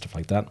rooms and stuff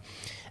like that.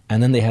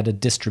 And then they had a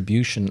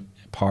distribution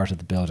part of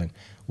the building,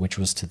 which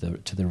was to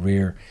the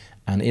rear,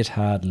 and it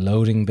had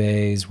loading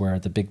bays where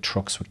the big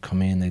trucks would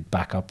come in, they'd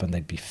back up and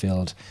they'd be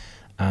filled.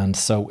 And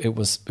so it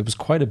was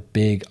quite a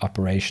big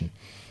operation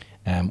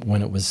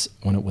when it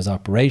was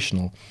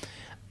operational.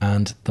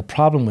 And the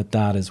problem with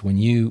that is when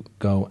you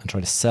go and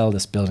try to sell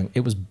this building,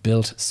 it was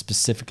built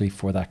specifically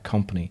for that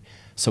company.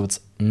 So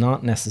it's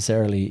not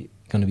necessarily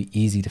going to be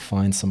easy to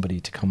find somebody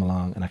to come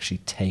along and actually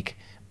take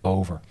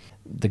over.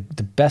 The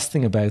best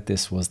thing about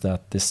this was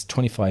that this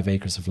 25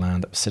 acres of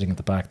land that was sitting at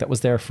the back, that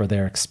was there for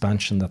their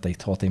expansion that they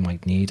thought they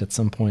might need at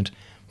some point.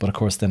 But of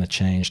course, then it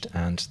changed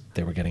and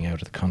they were getting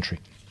out of the country.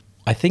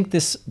 I think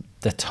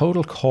the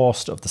total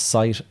cost of the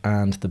site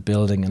and the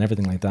building and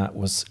everything like that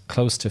was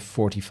close to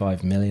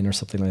 45 million or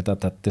something like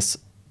that, that this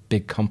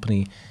big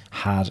company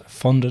had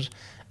funded,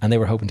 and they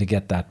were hoping to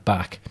get that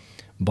back.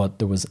 But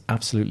there was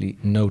absolutely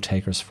no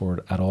takers for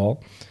it at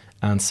all.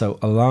 And so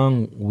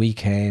along we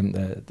came,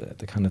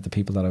 the kind of the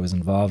people that I was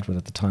involved with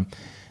at the time,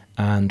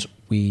 and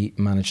we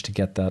managed to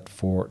get that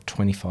for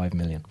 25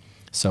 million.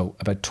 So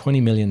about 20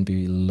 million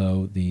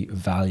below the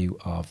value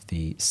of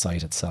the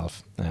site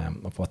itself,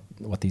 of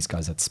what these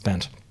guys had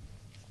spent.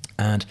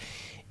 And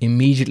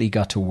immediately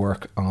got to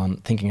work on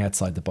thinking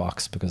outside the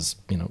box, because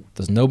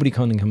there's nobody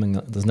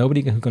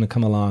who's going to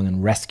come along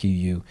and rescue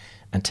you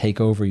and take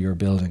over your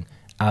building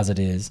as it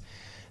is.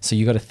 So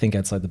you got to think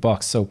outside the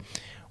box. So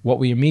what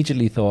we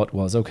immediately thought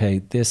was, okay,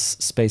 this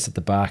space at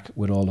the back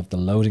with all of the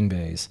loading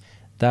bays,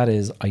 that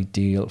is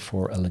ideal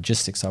for a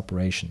logistics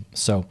operation.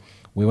 So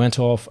we went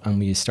off and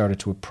we started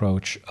to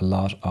approach a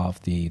lot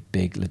of the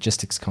big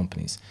logistics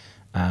companies,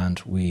 and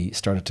we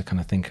started to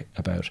kind of think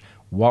about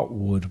what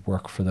would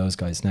work for those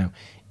guys. Now,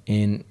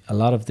 in a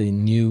lot of the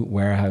new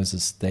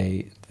warehouses,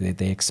 they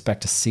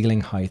expect a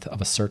ceiling height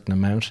of a certain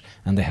amount,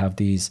 and they have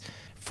these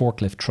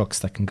forklift trucks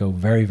that can go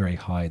very, very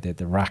high.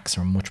 The racks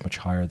are much, much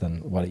higher than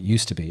what it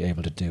used to be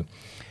able to do.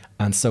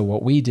 And so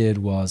what we did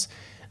was,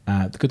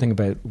 the good thing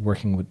about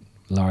working with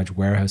large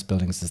warehouse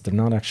buildings is they're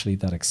not actually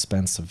that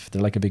expensive.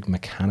 They're like a big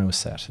Meccano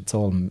set. It's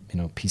all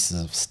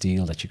pieces of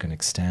steel that you can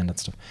extend and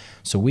stuff.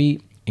 So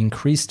we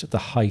increased the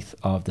height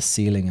of the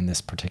ceiling in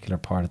this particular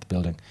part of the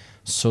building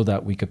so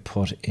that we could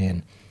put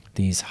in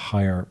these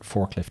higher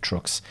forklift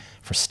trucks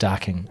for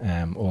stacking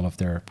all of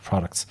their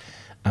products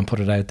and put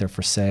it out there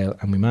for sale.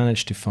 And we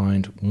managed to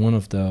find one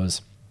of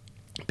those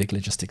big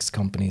logistics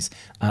companies.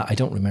 I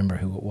don't remember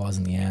who it was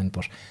in the end,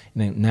 but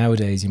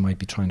nowadays you might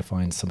be trying to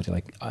find somebody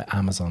like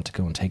Amazon to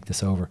go and take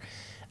this over.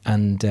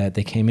 And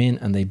they came in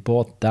and they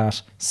bought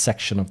that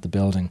section of the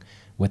building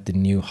with the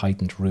new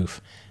heightened roof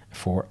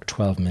for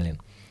 12 million.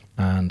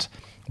 And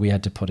we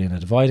had to put in a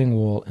dividing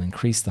wall and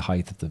increase the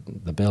height of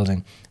the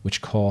building,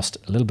 which cost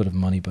a little bit of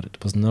money, but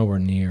it was nowhere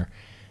near,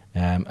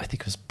 I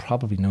think it was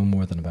probably no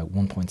more than about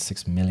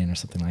 1.6 million or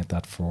something like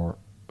that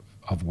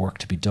of work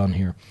to be done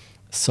here.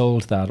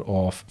 Sold that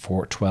off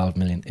for 12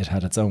 million. It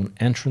had its own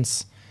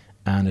entrance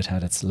and it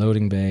had its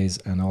loading bays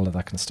and all of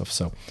that kind of stuff.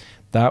 So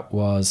that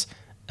was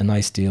a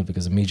nice deal,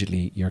 because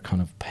immediately you're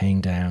kind of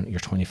paying down your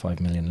 25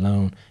 million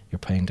loan, you're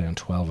paying down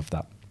 12 of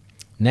that.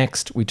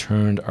 Next, we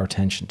turned our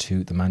attention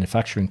to the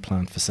manufacturing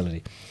plant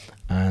facility,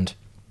 and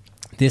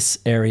this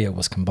area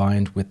was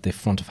combined with the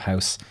front of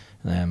house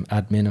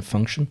admin and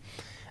function,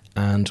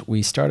 and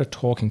we started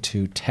talking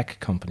to tech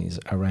companies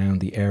around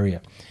the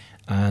area.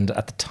 And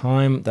at the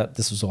time that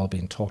this was all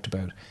being talked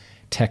about,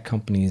 tech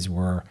companies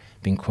were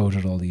being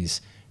quoted all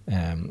these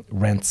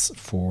rents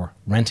for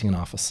renting an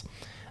office.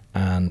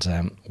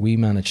 And we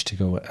managed to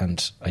go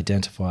and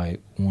identify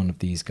one of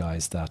these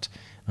guys that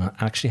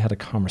actually had a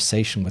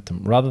conversation with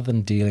them. Rather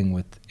than dealing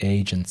with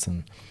agents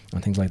and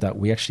things like that,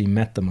 we actually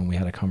met them and we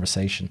had a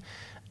conversation.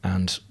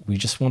 And we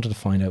just wanted to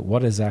find out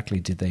what exactly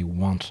did they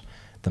want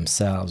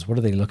themselves. What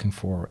are they looking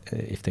for?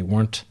 If they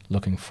weren't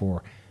looking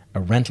for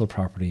a rental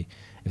property,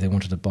 if they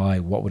wanted to buy,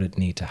 what would it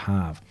need to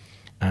have?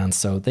 And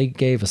so they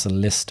gave us a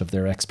list of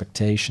their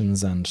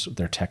expectations and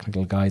their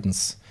technical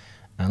guidance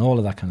and all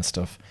of that kind of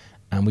stuff.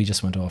 And we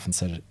just went off and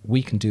said,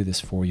 we can do this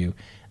for you.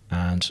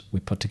 And we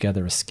put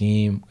together a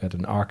scheme. We had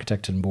an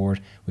architect on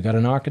board. We got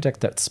an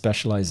architect that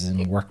specializes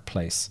in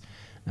workplace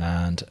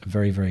and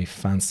very, very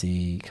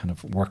fancy kind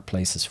of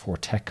workplaces for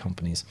tech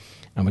companies.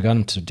 And we got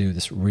him to do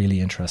this really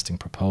interesting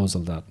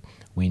proposal that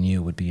we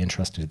knew would be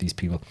interesting to these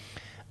people.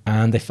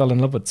 And they fell in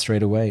love with it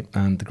straight away.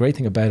 And the great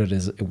thing about it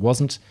is it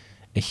wasn't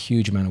a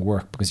huge amount of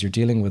work, because you're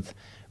dealing with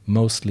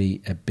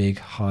mostly a big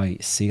high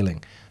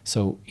ceiling.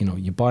 So,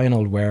 you buy an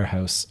old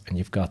warehouse and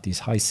you've got these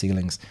high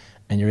ceilings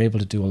and you're able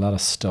to do a lot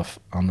of stuff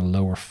on the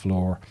lower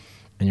floor,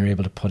 and you're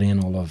able to put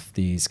in all of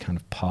these kind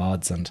of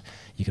pods, and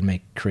you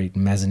can create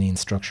mezzanine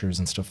structures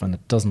and stuff, and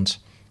it doesn't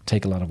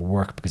take a lot of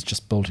work because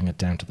just bolting it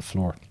down to the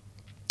floor.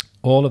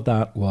 All of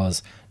that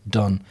was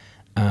done.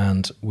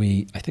 And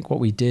I think what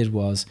we did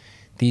was,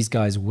 these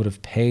guys would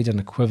have paid an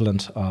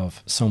equivalent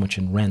of so much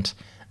in rent,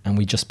 and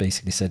we just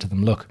basically said to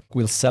them, look,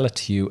 we'll sell it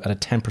to you at a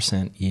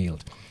 10%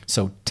 yield.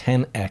 So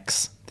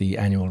 10x the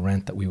annual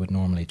rent that we would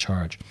normally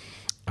charge.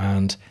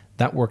 And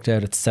that worked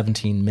out at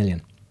 17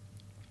 million.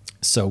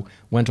 So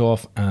went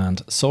off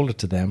and sold it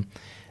to them.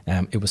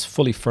 It was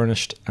fully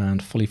furnished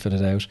and fully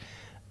fitted out,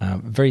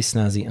 very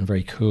snazzy and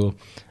very cool.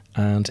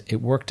 And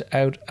it worked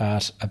out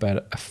at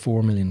about a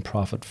 4 million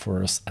profit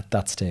for us at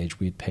that stage.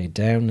 We had paid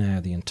down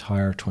now the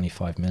entire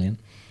 25 million,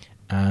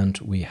 and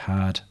we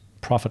had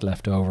profit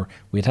left over.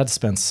 We'd had to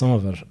spend some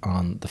of it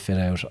on the fit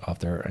out of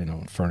their,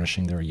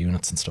 furnishing their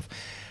units and stuff.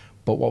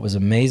 But what was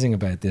amazing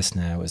about this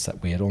now is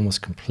that we had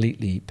almost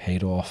completely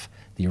paid off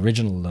the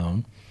original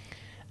loan,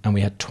 and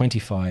we had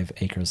 25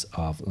 acres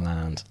of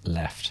land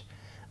left.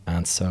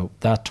 And so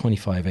that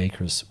 25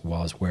 acres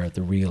was where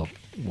the real,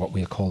 what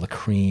we'll call the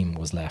cream,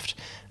 was left.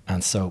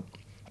 And so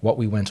what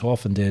we went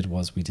off and did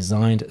was we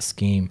designed a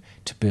scheme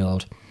to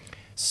build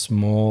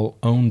small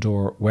own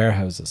door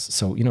warehouses,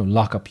 so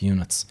lock-up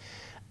units.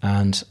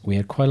 And we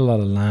had quite a lot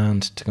of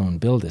land to go and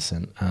build this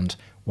in. And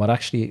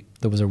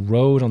there was a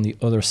road on the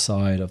other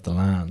side of the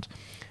land,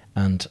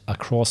 and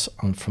across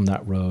from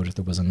that road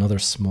there was another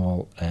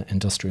small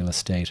industrial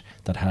estate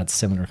that had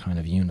similar kind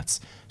of units.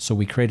 So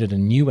we created a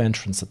new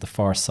entrance at the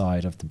far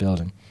side of the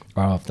building,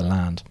 or of the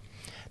land,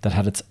 that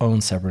had its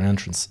own separate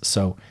entrance.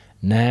 So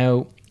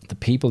now the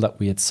people that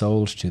we had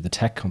sold to, the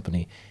tech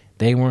company,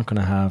 they weren't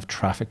going to have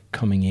traffic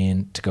coming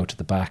in to go to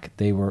the back.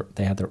 They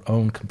had their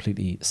own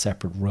completely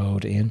separate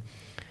road in,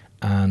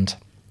 and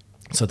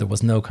so there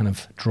was no kind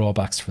of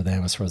drawbacks for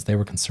them as far as they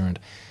were concerned.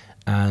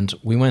 And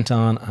we went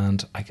on,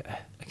 and I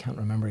can't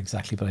remember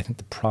exactly, but I think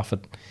the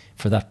profit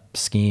for that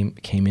scheme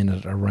came in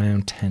at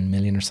around 10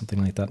 million or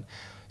something like that.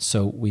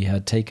 So we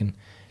had taken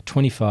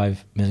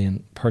 25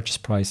 million purchase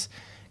price,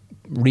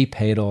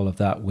 repaid all of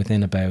that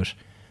within about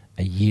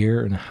a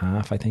year and a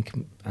half, I think,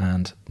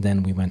 and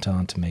then we went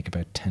on to make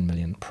about 10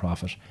 million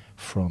profit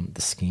from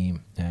the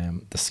scheme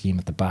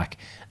at the back.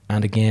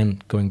 And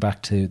again, going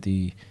back to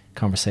the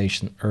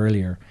conversation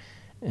earlier,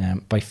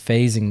 by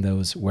phasing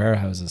those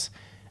warehouses,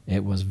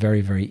 it was very,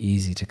 very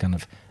easy to kind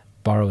of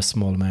borrow a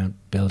small amount,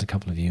 build a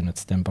couple of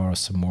units, then borrow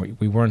some more.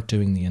 We weren't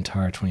doing the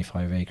entire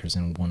 25 acres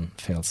in one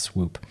fell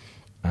swoop.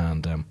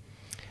 And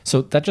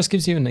so that just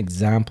gives you an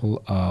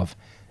example of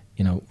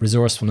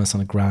resourcefulness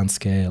on a grand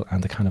scale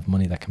and the kind of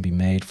money that can be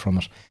made from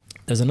it.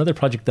 There's another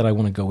project that I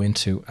want to go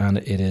into, and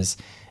it is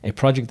a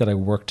project that I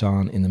worked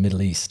on in the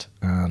Middle East.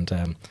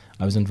 And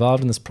I was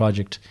involved in this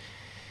project,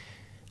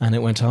 and it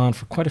went on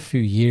for quite a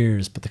few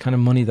years. But the kind of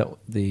money that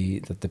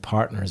the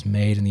partners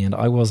made in the end,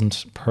 I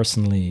wasn't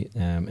personally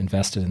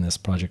invested in this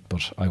project,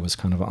 but I was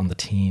kind of on the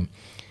team.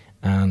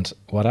 And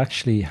what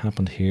actually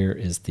happened here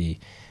is the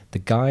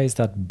guys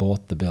that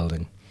bought the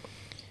building,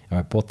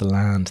 or bought the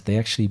land, they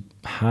actually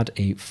had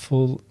a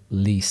full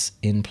lease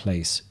in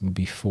place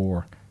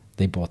before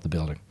they bought the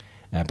building,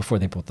 before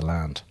they bought the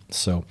land.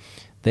 So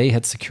they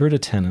had secured a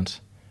tenant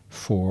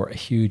for a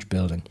huge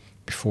building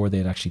before they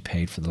had actually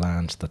paid for the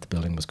land that the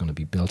building was going to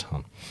be built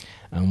on.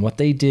 And what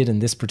they did in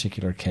this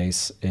particular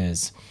case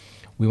is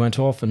we went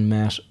off and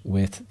met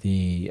with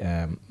the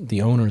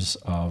owners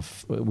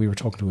of, we were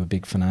talking to a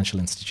big financial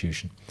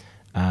institution,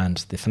 and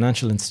the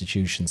financial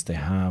institutions, they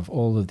have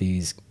all of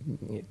these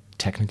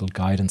technical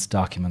guidance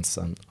documents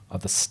and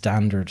of the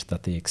standard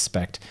that they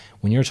expect.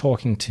 When you're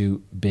talking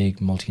to big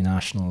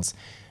multinationals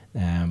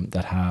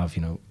that have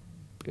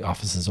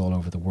offices all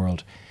over the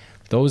world,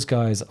 those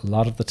guys, a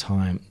lot of the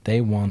time,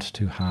 they want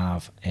to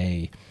have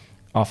a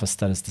office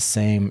that is the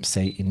same,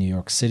 say, in New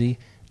York City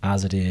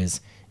as it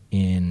is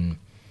in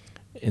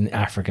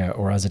Africa,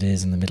 or as it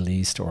is in the Middle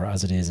East, or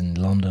as it is in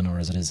London, or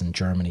as it is in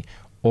Germany.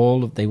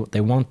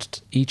 They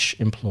want each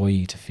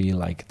employee to feel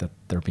like that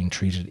they're being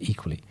treated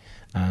equally.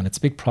 And it's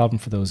a big problem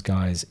for those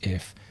guys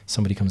if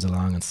somebody comes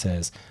along and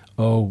says,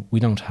 oh, we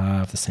don't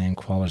have the same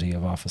quality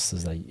of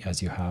offices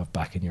as you have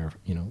back in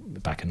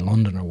back in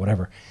London or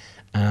whatever.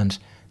 And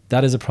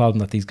that is a problem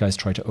that these guys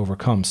try to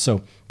overcome.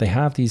 So they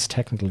have these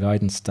technical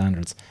guidance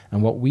standards.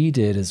 And what we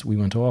did is we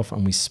went off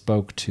and we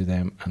spoke to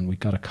them, and we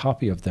got a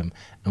copy of them,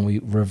 and we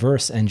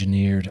reverse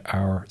engineered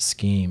our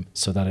scheme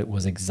so that it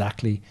was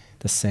exactly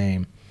the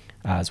same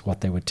as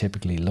what they would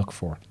typically look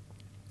for.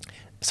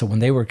 So when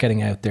they were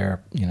getting out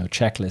their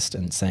checklist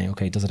and saying,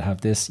 okay, does it have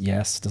this?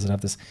 Yes. Does it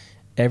have this?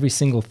 Every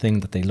single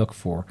thing that they look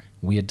for,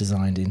 we had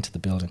designed into the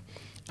building.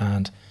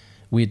 And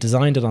we had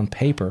designed it on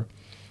paper,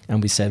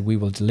 and we said, we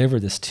will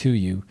deliver this to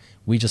you.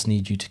 We just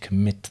need you to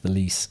commit to the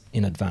lease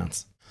in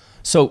advance.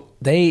 So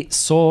they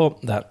saw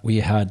that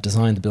we had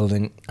designed the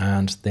building,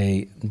 and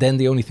then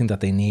the only thing that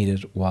they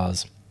needed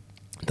was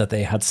that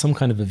they had some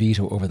kind of a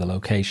veto over the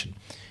location.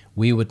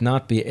 We would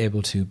not be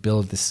able to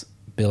build this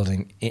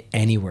building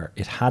anywhere.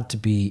 It had to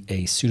be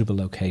a suitable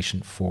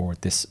location for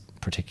this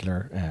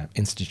particular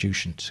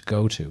institution to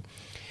go to.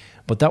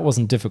 But that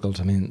wasn't difficult.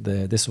 I mean,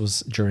 this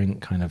was during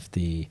kind of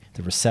the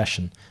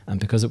recession, and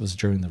because it was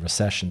during the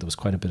recession, there was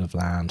quite a bit of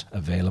land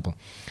available.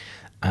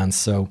 And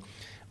so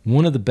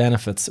one of the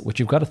benefits, which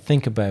you've got to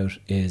think about,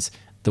 is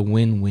the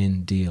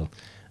win-win deal.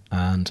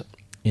 And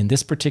in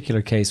this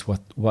particular case,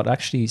 what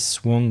actually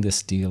swung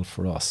this deal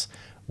for us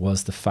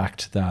was the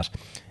fact that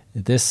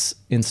this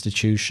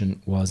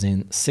institution was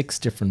in 6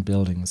 different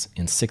buildings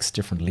in 6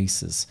 different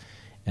leases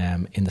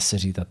in the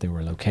city that they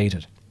were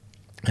located.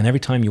 And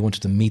every time you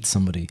wanted to meet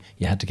somebody,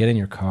 you had to get in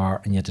your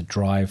car and you had to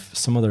drive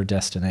some other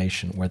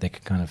destination where they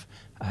could kind of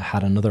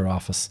had another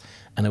office.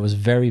 And it was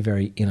very,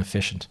 very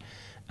inefficient.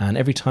 And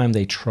every time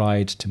they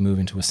tried to move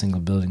into a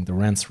single building, the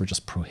rents were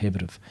just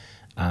prohibitive.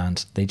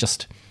 And they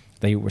just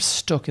They were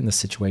stuck in the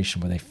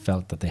situation where they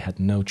felt that they had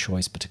no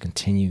choice but to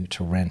continue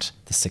to rent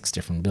the 6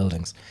 different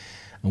buildings.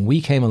 And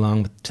we came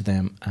along to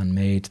them and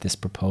made this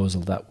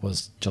proposal that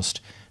was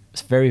just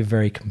very,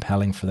 very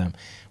compelling for them.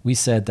 We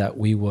said that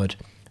we would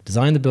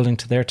design the building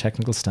to their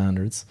technical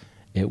standards.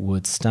 It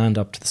would stand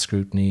up to the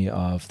scrutiny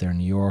of their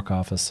New York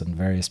office and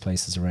various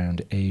places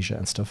around Asia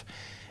and stuff.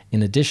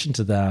 In addition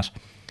to that,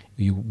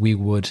 we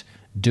would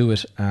do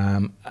it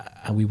and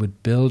we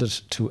would build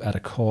it at a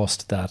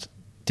cost that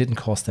didn't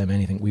cost them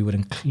anything. We would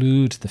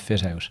include the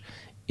fit out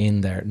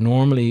in there.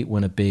 Normally,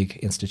 when a big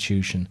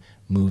institution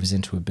moves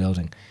into a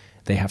building,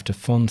 they have to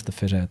fund the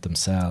fit out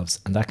themselves,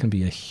 and that can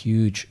be a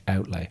huge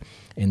outlay.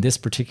 In this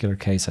particular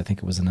case, I think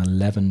it was an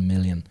 $11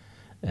 million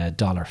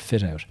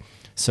fit out.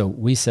 So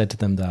we said to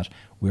them that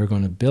we're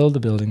going to build the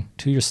building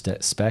to your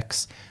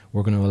specs.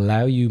 We're going to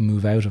allow you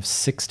move out of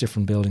 6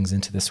 different buildings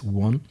into this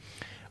one.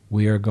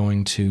 We are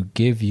going to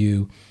give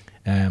you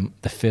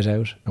the fit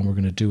out, and we're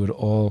going to do it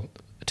all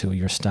to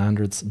your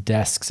standards,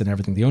 desks and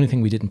everything. The only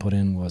thing we didn't put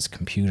in was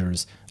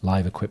computers,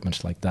 live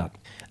equipment like that.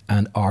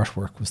 And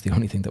artwork was the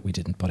only thing that we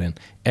didn't put in.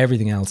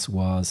 Everything else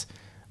was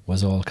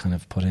all kind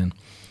of put in.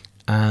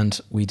 And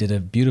we did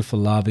a beautiful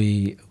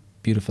lobby,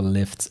 beautiful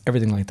lifts,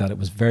 everything like that. It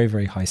was very,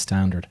 very high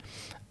standard.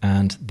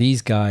 And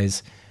these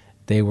guys,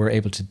 they were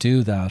able to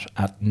do that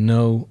at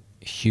no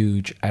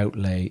huge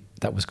outlay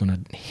that was going to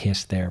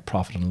hit their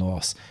profit and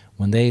loss.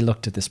 When they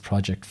looked at this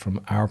project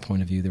from our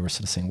point of view, they were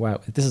sort of saying,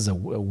 wow, this is a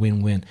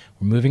win-win.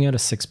 We're moving out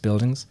of 6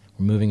 buildings,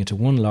 we're moving into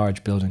one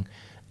large building,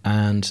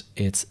 and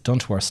it's done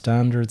to our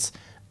standards,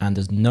 and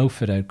there's no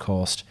fit-out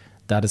cost.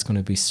 That is going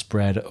to be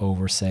spread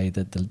over, say,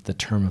 the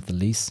term of the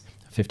lease,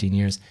 15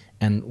 years.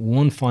 And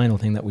one final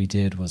thing that we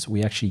did was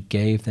we actually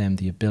gave them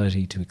the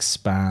ability to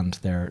expand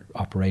their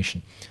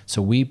operation.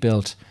 So we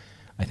built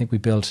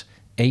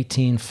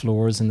 18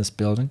 floors in this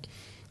building,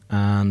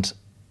 and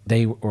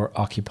they were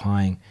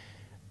occupying,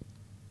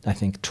 I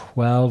think,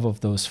 12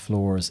 of those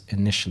floors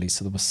initially.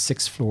 So there was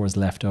 6 floors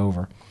left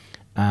over.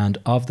 And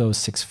of those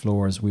 6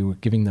 floors, we were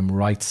giving them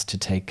rights to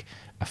take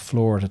a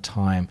floor at a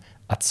time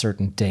at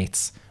certain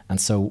dates. And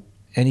so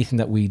anything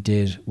that we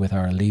did with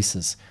our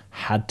leases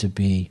had to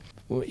be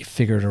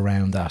figured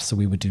around that. So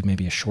we would do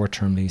maybe a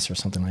short-term lease or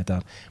something like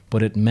that.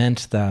 But it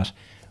meant that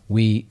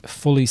we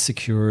fully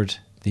secured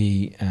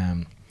the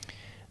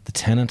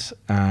tenant,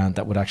 and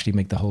that would actually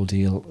make the whole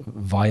deal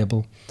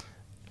viable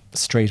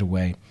straight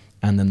away.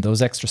 And then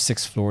those extra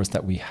 6 floors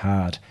that we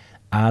had,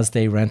 as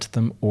they rented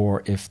them,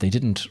 or if they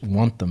didn't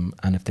want them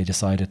and if they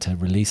decided to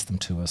release them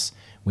to us,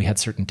 we had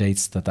certain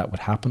dates that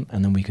would happen,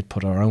 and then we could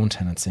put our own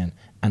tenants in.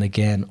 And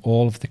again,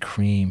 all of the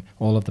cream,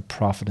 all of the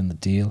profit in the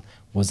deal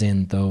was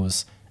in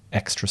those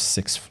extra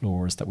 6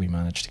 floors that we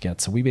managed to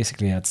get. So we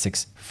basically had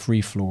 6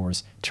 free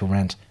floors to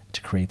rent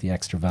to create the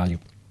extra value.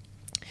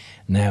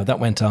 Now that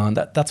went on,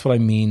 that's what I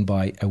mean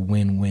by a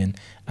win-win,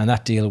 and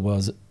that deal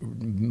was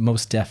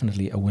most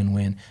definitely a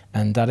win-win.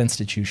 And that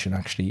institution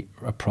actually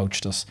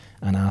approached us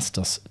and asked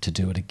us to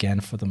do it again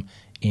for them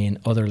in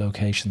other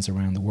locations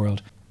around the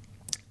world.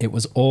 It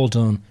was all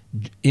done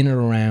in and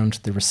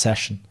around the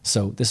recession.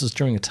 So this was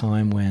during a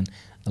time when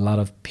a lot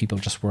of people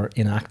just were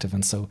inactive,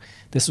 and so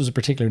this was a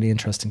particularly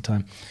interesting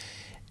time.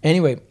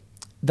 Anyway,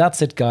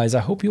 that's it, guys. I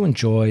hope you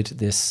enjoyed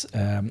this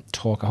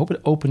talk. I hope it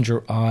opened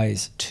your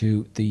eyes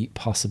to the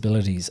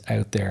possibilities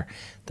out there,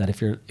 that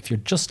if you're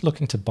just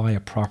looking to buy a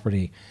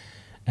property,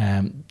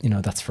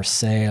 that's for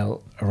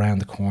sale around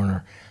the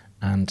corner,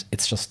 and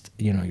it's just,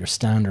 your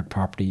standard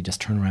property, you just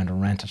turn around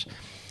and rent it.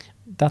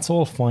 That's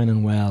all fine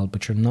and well,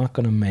 but you're not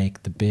going to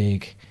make the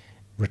big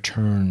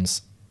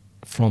returns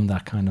from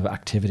that kind of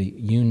activity.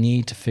 You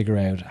need to figure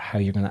out how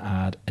you're going to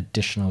add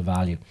additional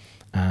value,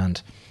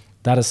 and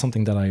that is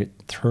something that I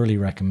thoroughly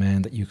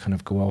recommend, that you kind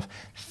of go off,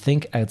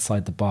 think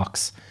outside the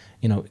box.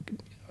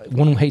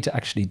 One way to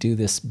actually do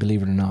this,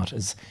 believe it or not,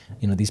 is,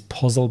 these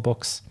puzzle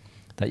books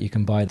that you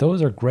can buy.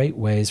 Those are great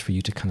ways for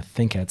you to kind of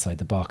think outside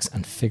the box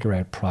and figure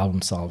out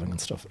problem solving and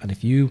stuff. And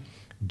if you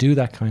do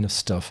that kind of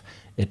stuff,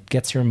 it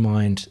gets your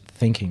mind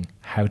thinking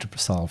how to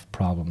solve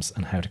problems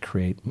and how to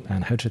create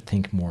and how to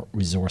think more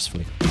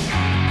resourcefully.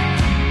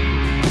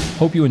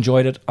 Hope you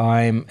enjoyed it.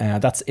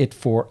 That's it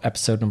for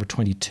episode number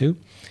 22.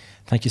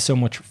 Thank you so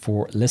much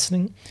for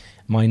listening.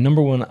 My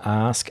number one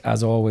ask,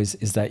 as always,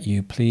 is that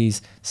you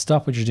please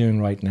stop what you're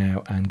doing right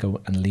now and go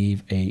and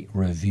leave a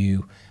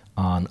review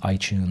on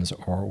iTunes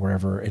or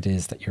wherever it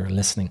is that you're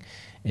listening.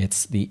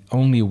 It's the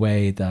only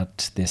way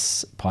that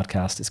this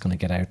podcast is going to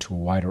get out to a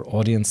wider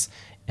audience.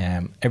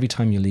 Every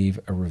time you leave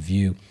a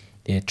review,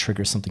 it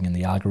triggers something in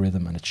the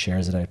algorithm and it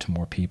shares it out to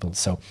more people.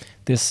 So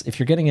if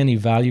you're getting any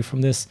value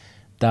from this,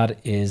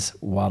 that is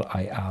what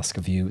I ask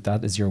of you.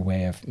 That is your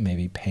way of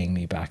maybe paying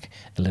me back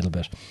a little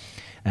bit.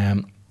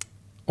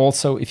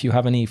 Also, if you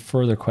have any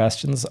further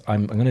questions,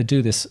 I'm going to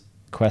do this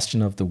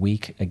question of the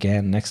week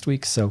again next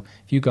week. So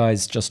if you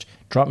guys just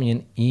drop me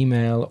an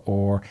email,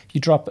 or if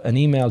you drop an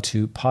email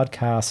to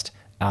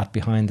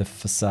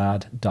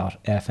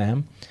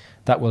podcast@behindthefacade.fm,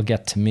 that will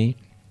get to me.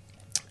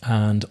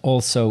 And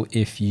also,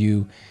 if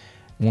you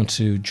want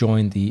to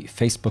join the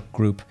Facebook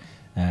group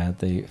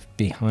the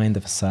Behind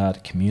the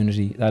Facade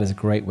community. That is a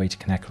great way to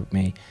connect with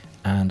me.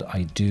 And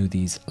I do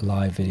these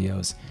live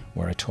videos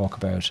where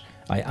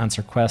I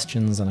answer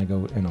questions and I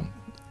go,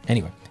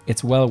 anyway,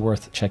 it's well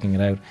worth checking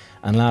it out.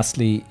 And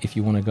lastly, if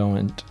you want to go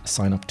and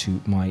sign up to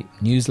my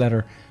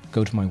newsletter,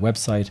 go to my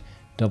website,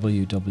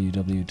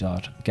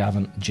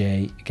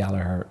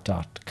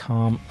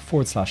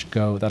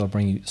 www.gavinjgallagher.com/go. That'll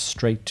bring you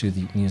straight to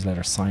the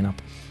newsletter sign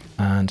up.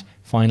 And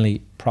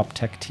finally, Prop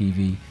Tech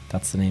TV,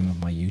 that's the name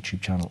of my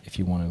YouTube channel if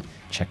you want to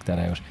check that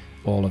out.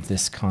 All of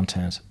this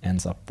content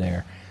ends up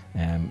there,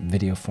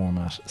 video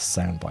format,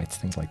 sound bites,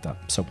 things like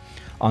that. So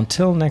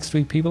until next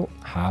week, people,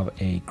 have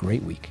a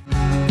great week.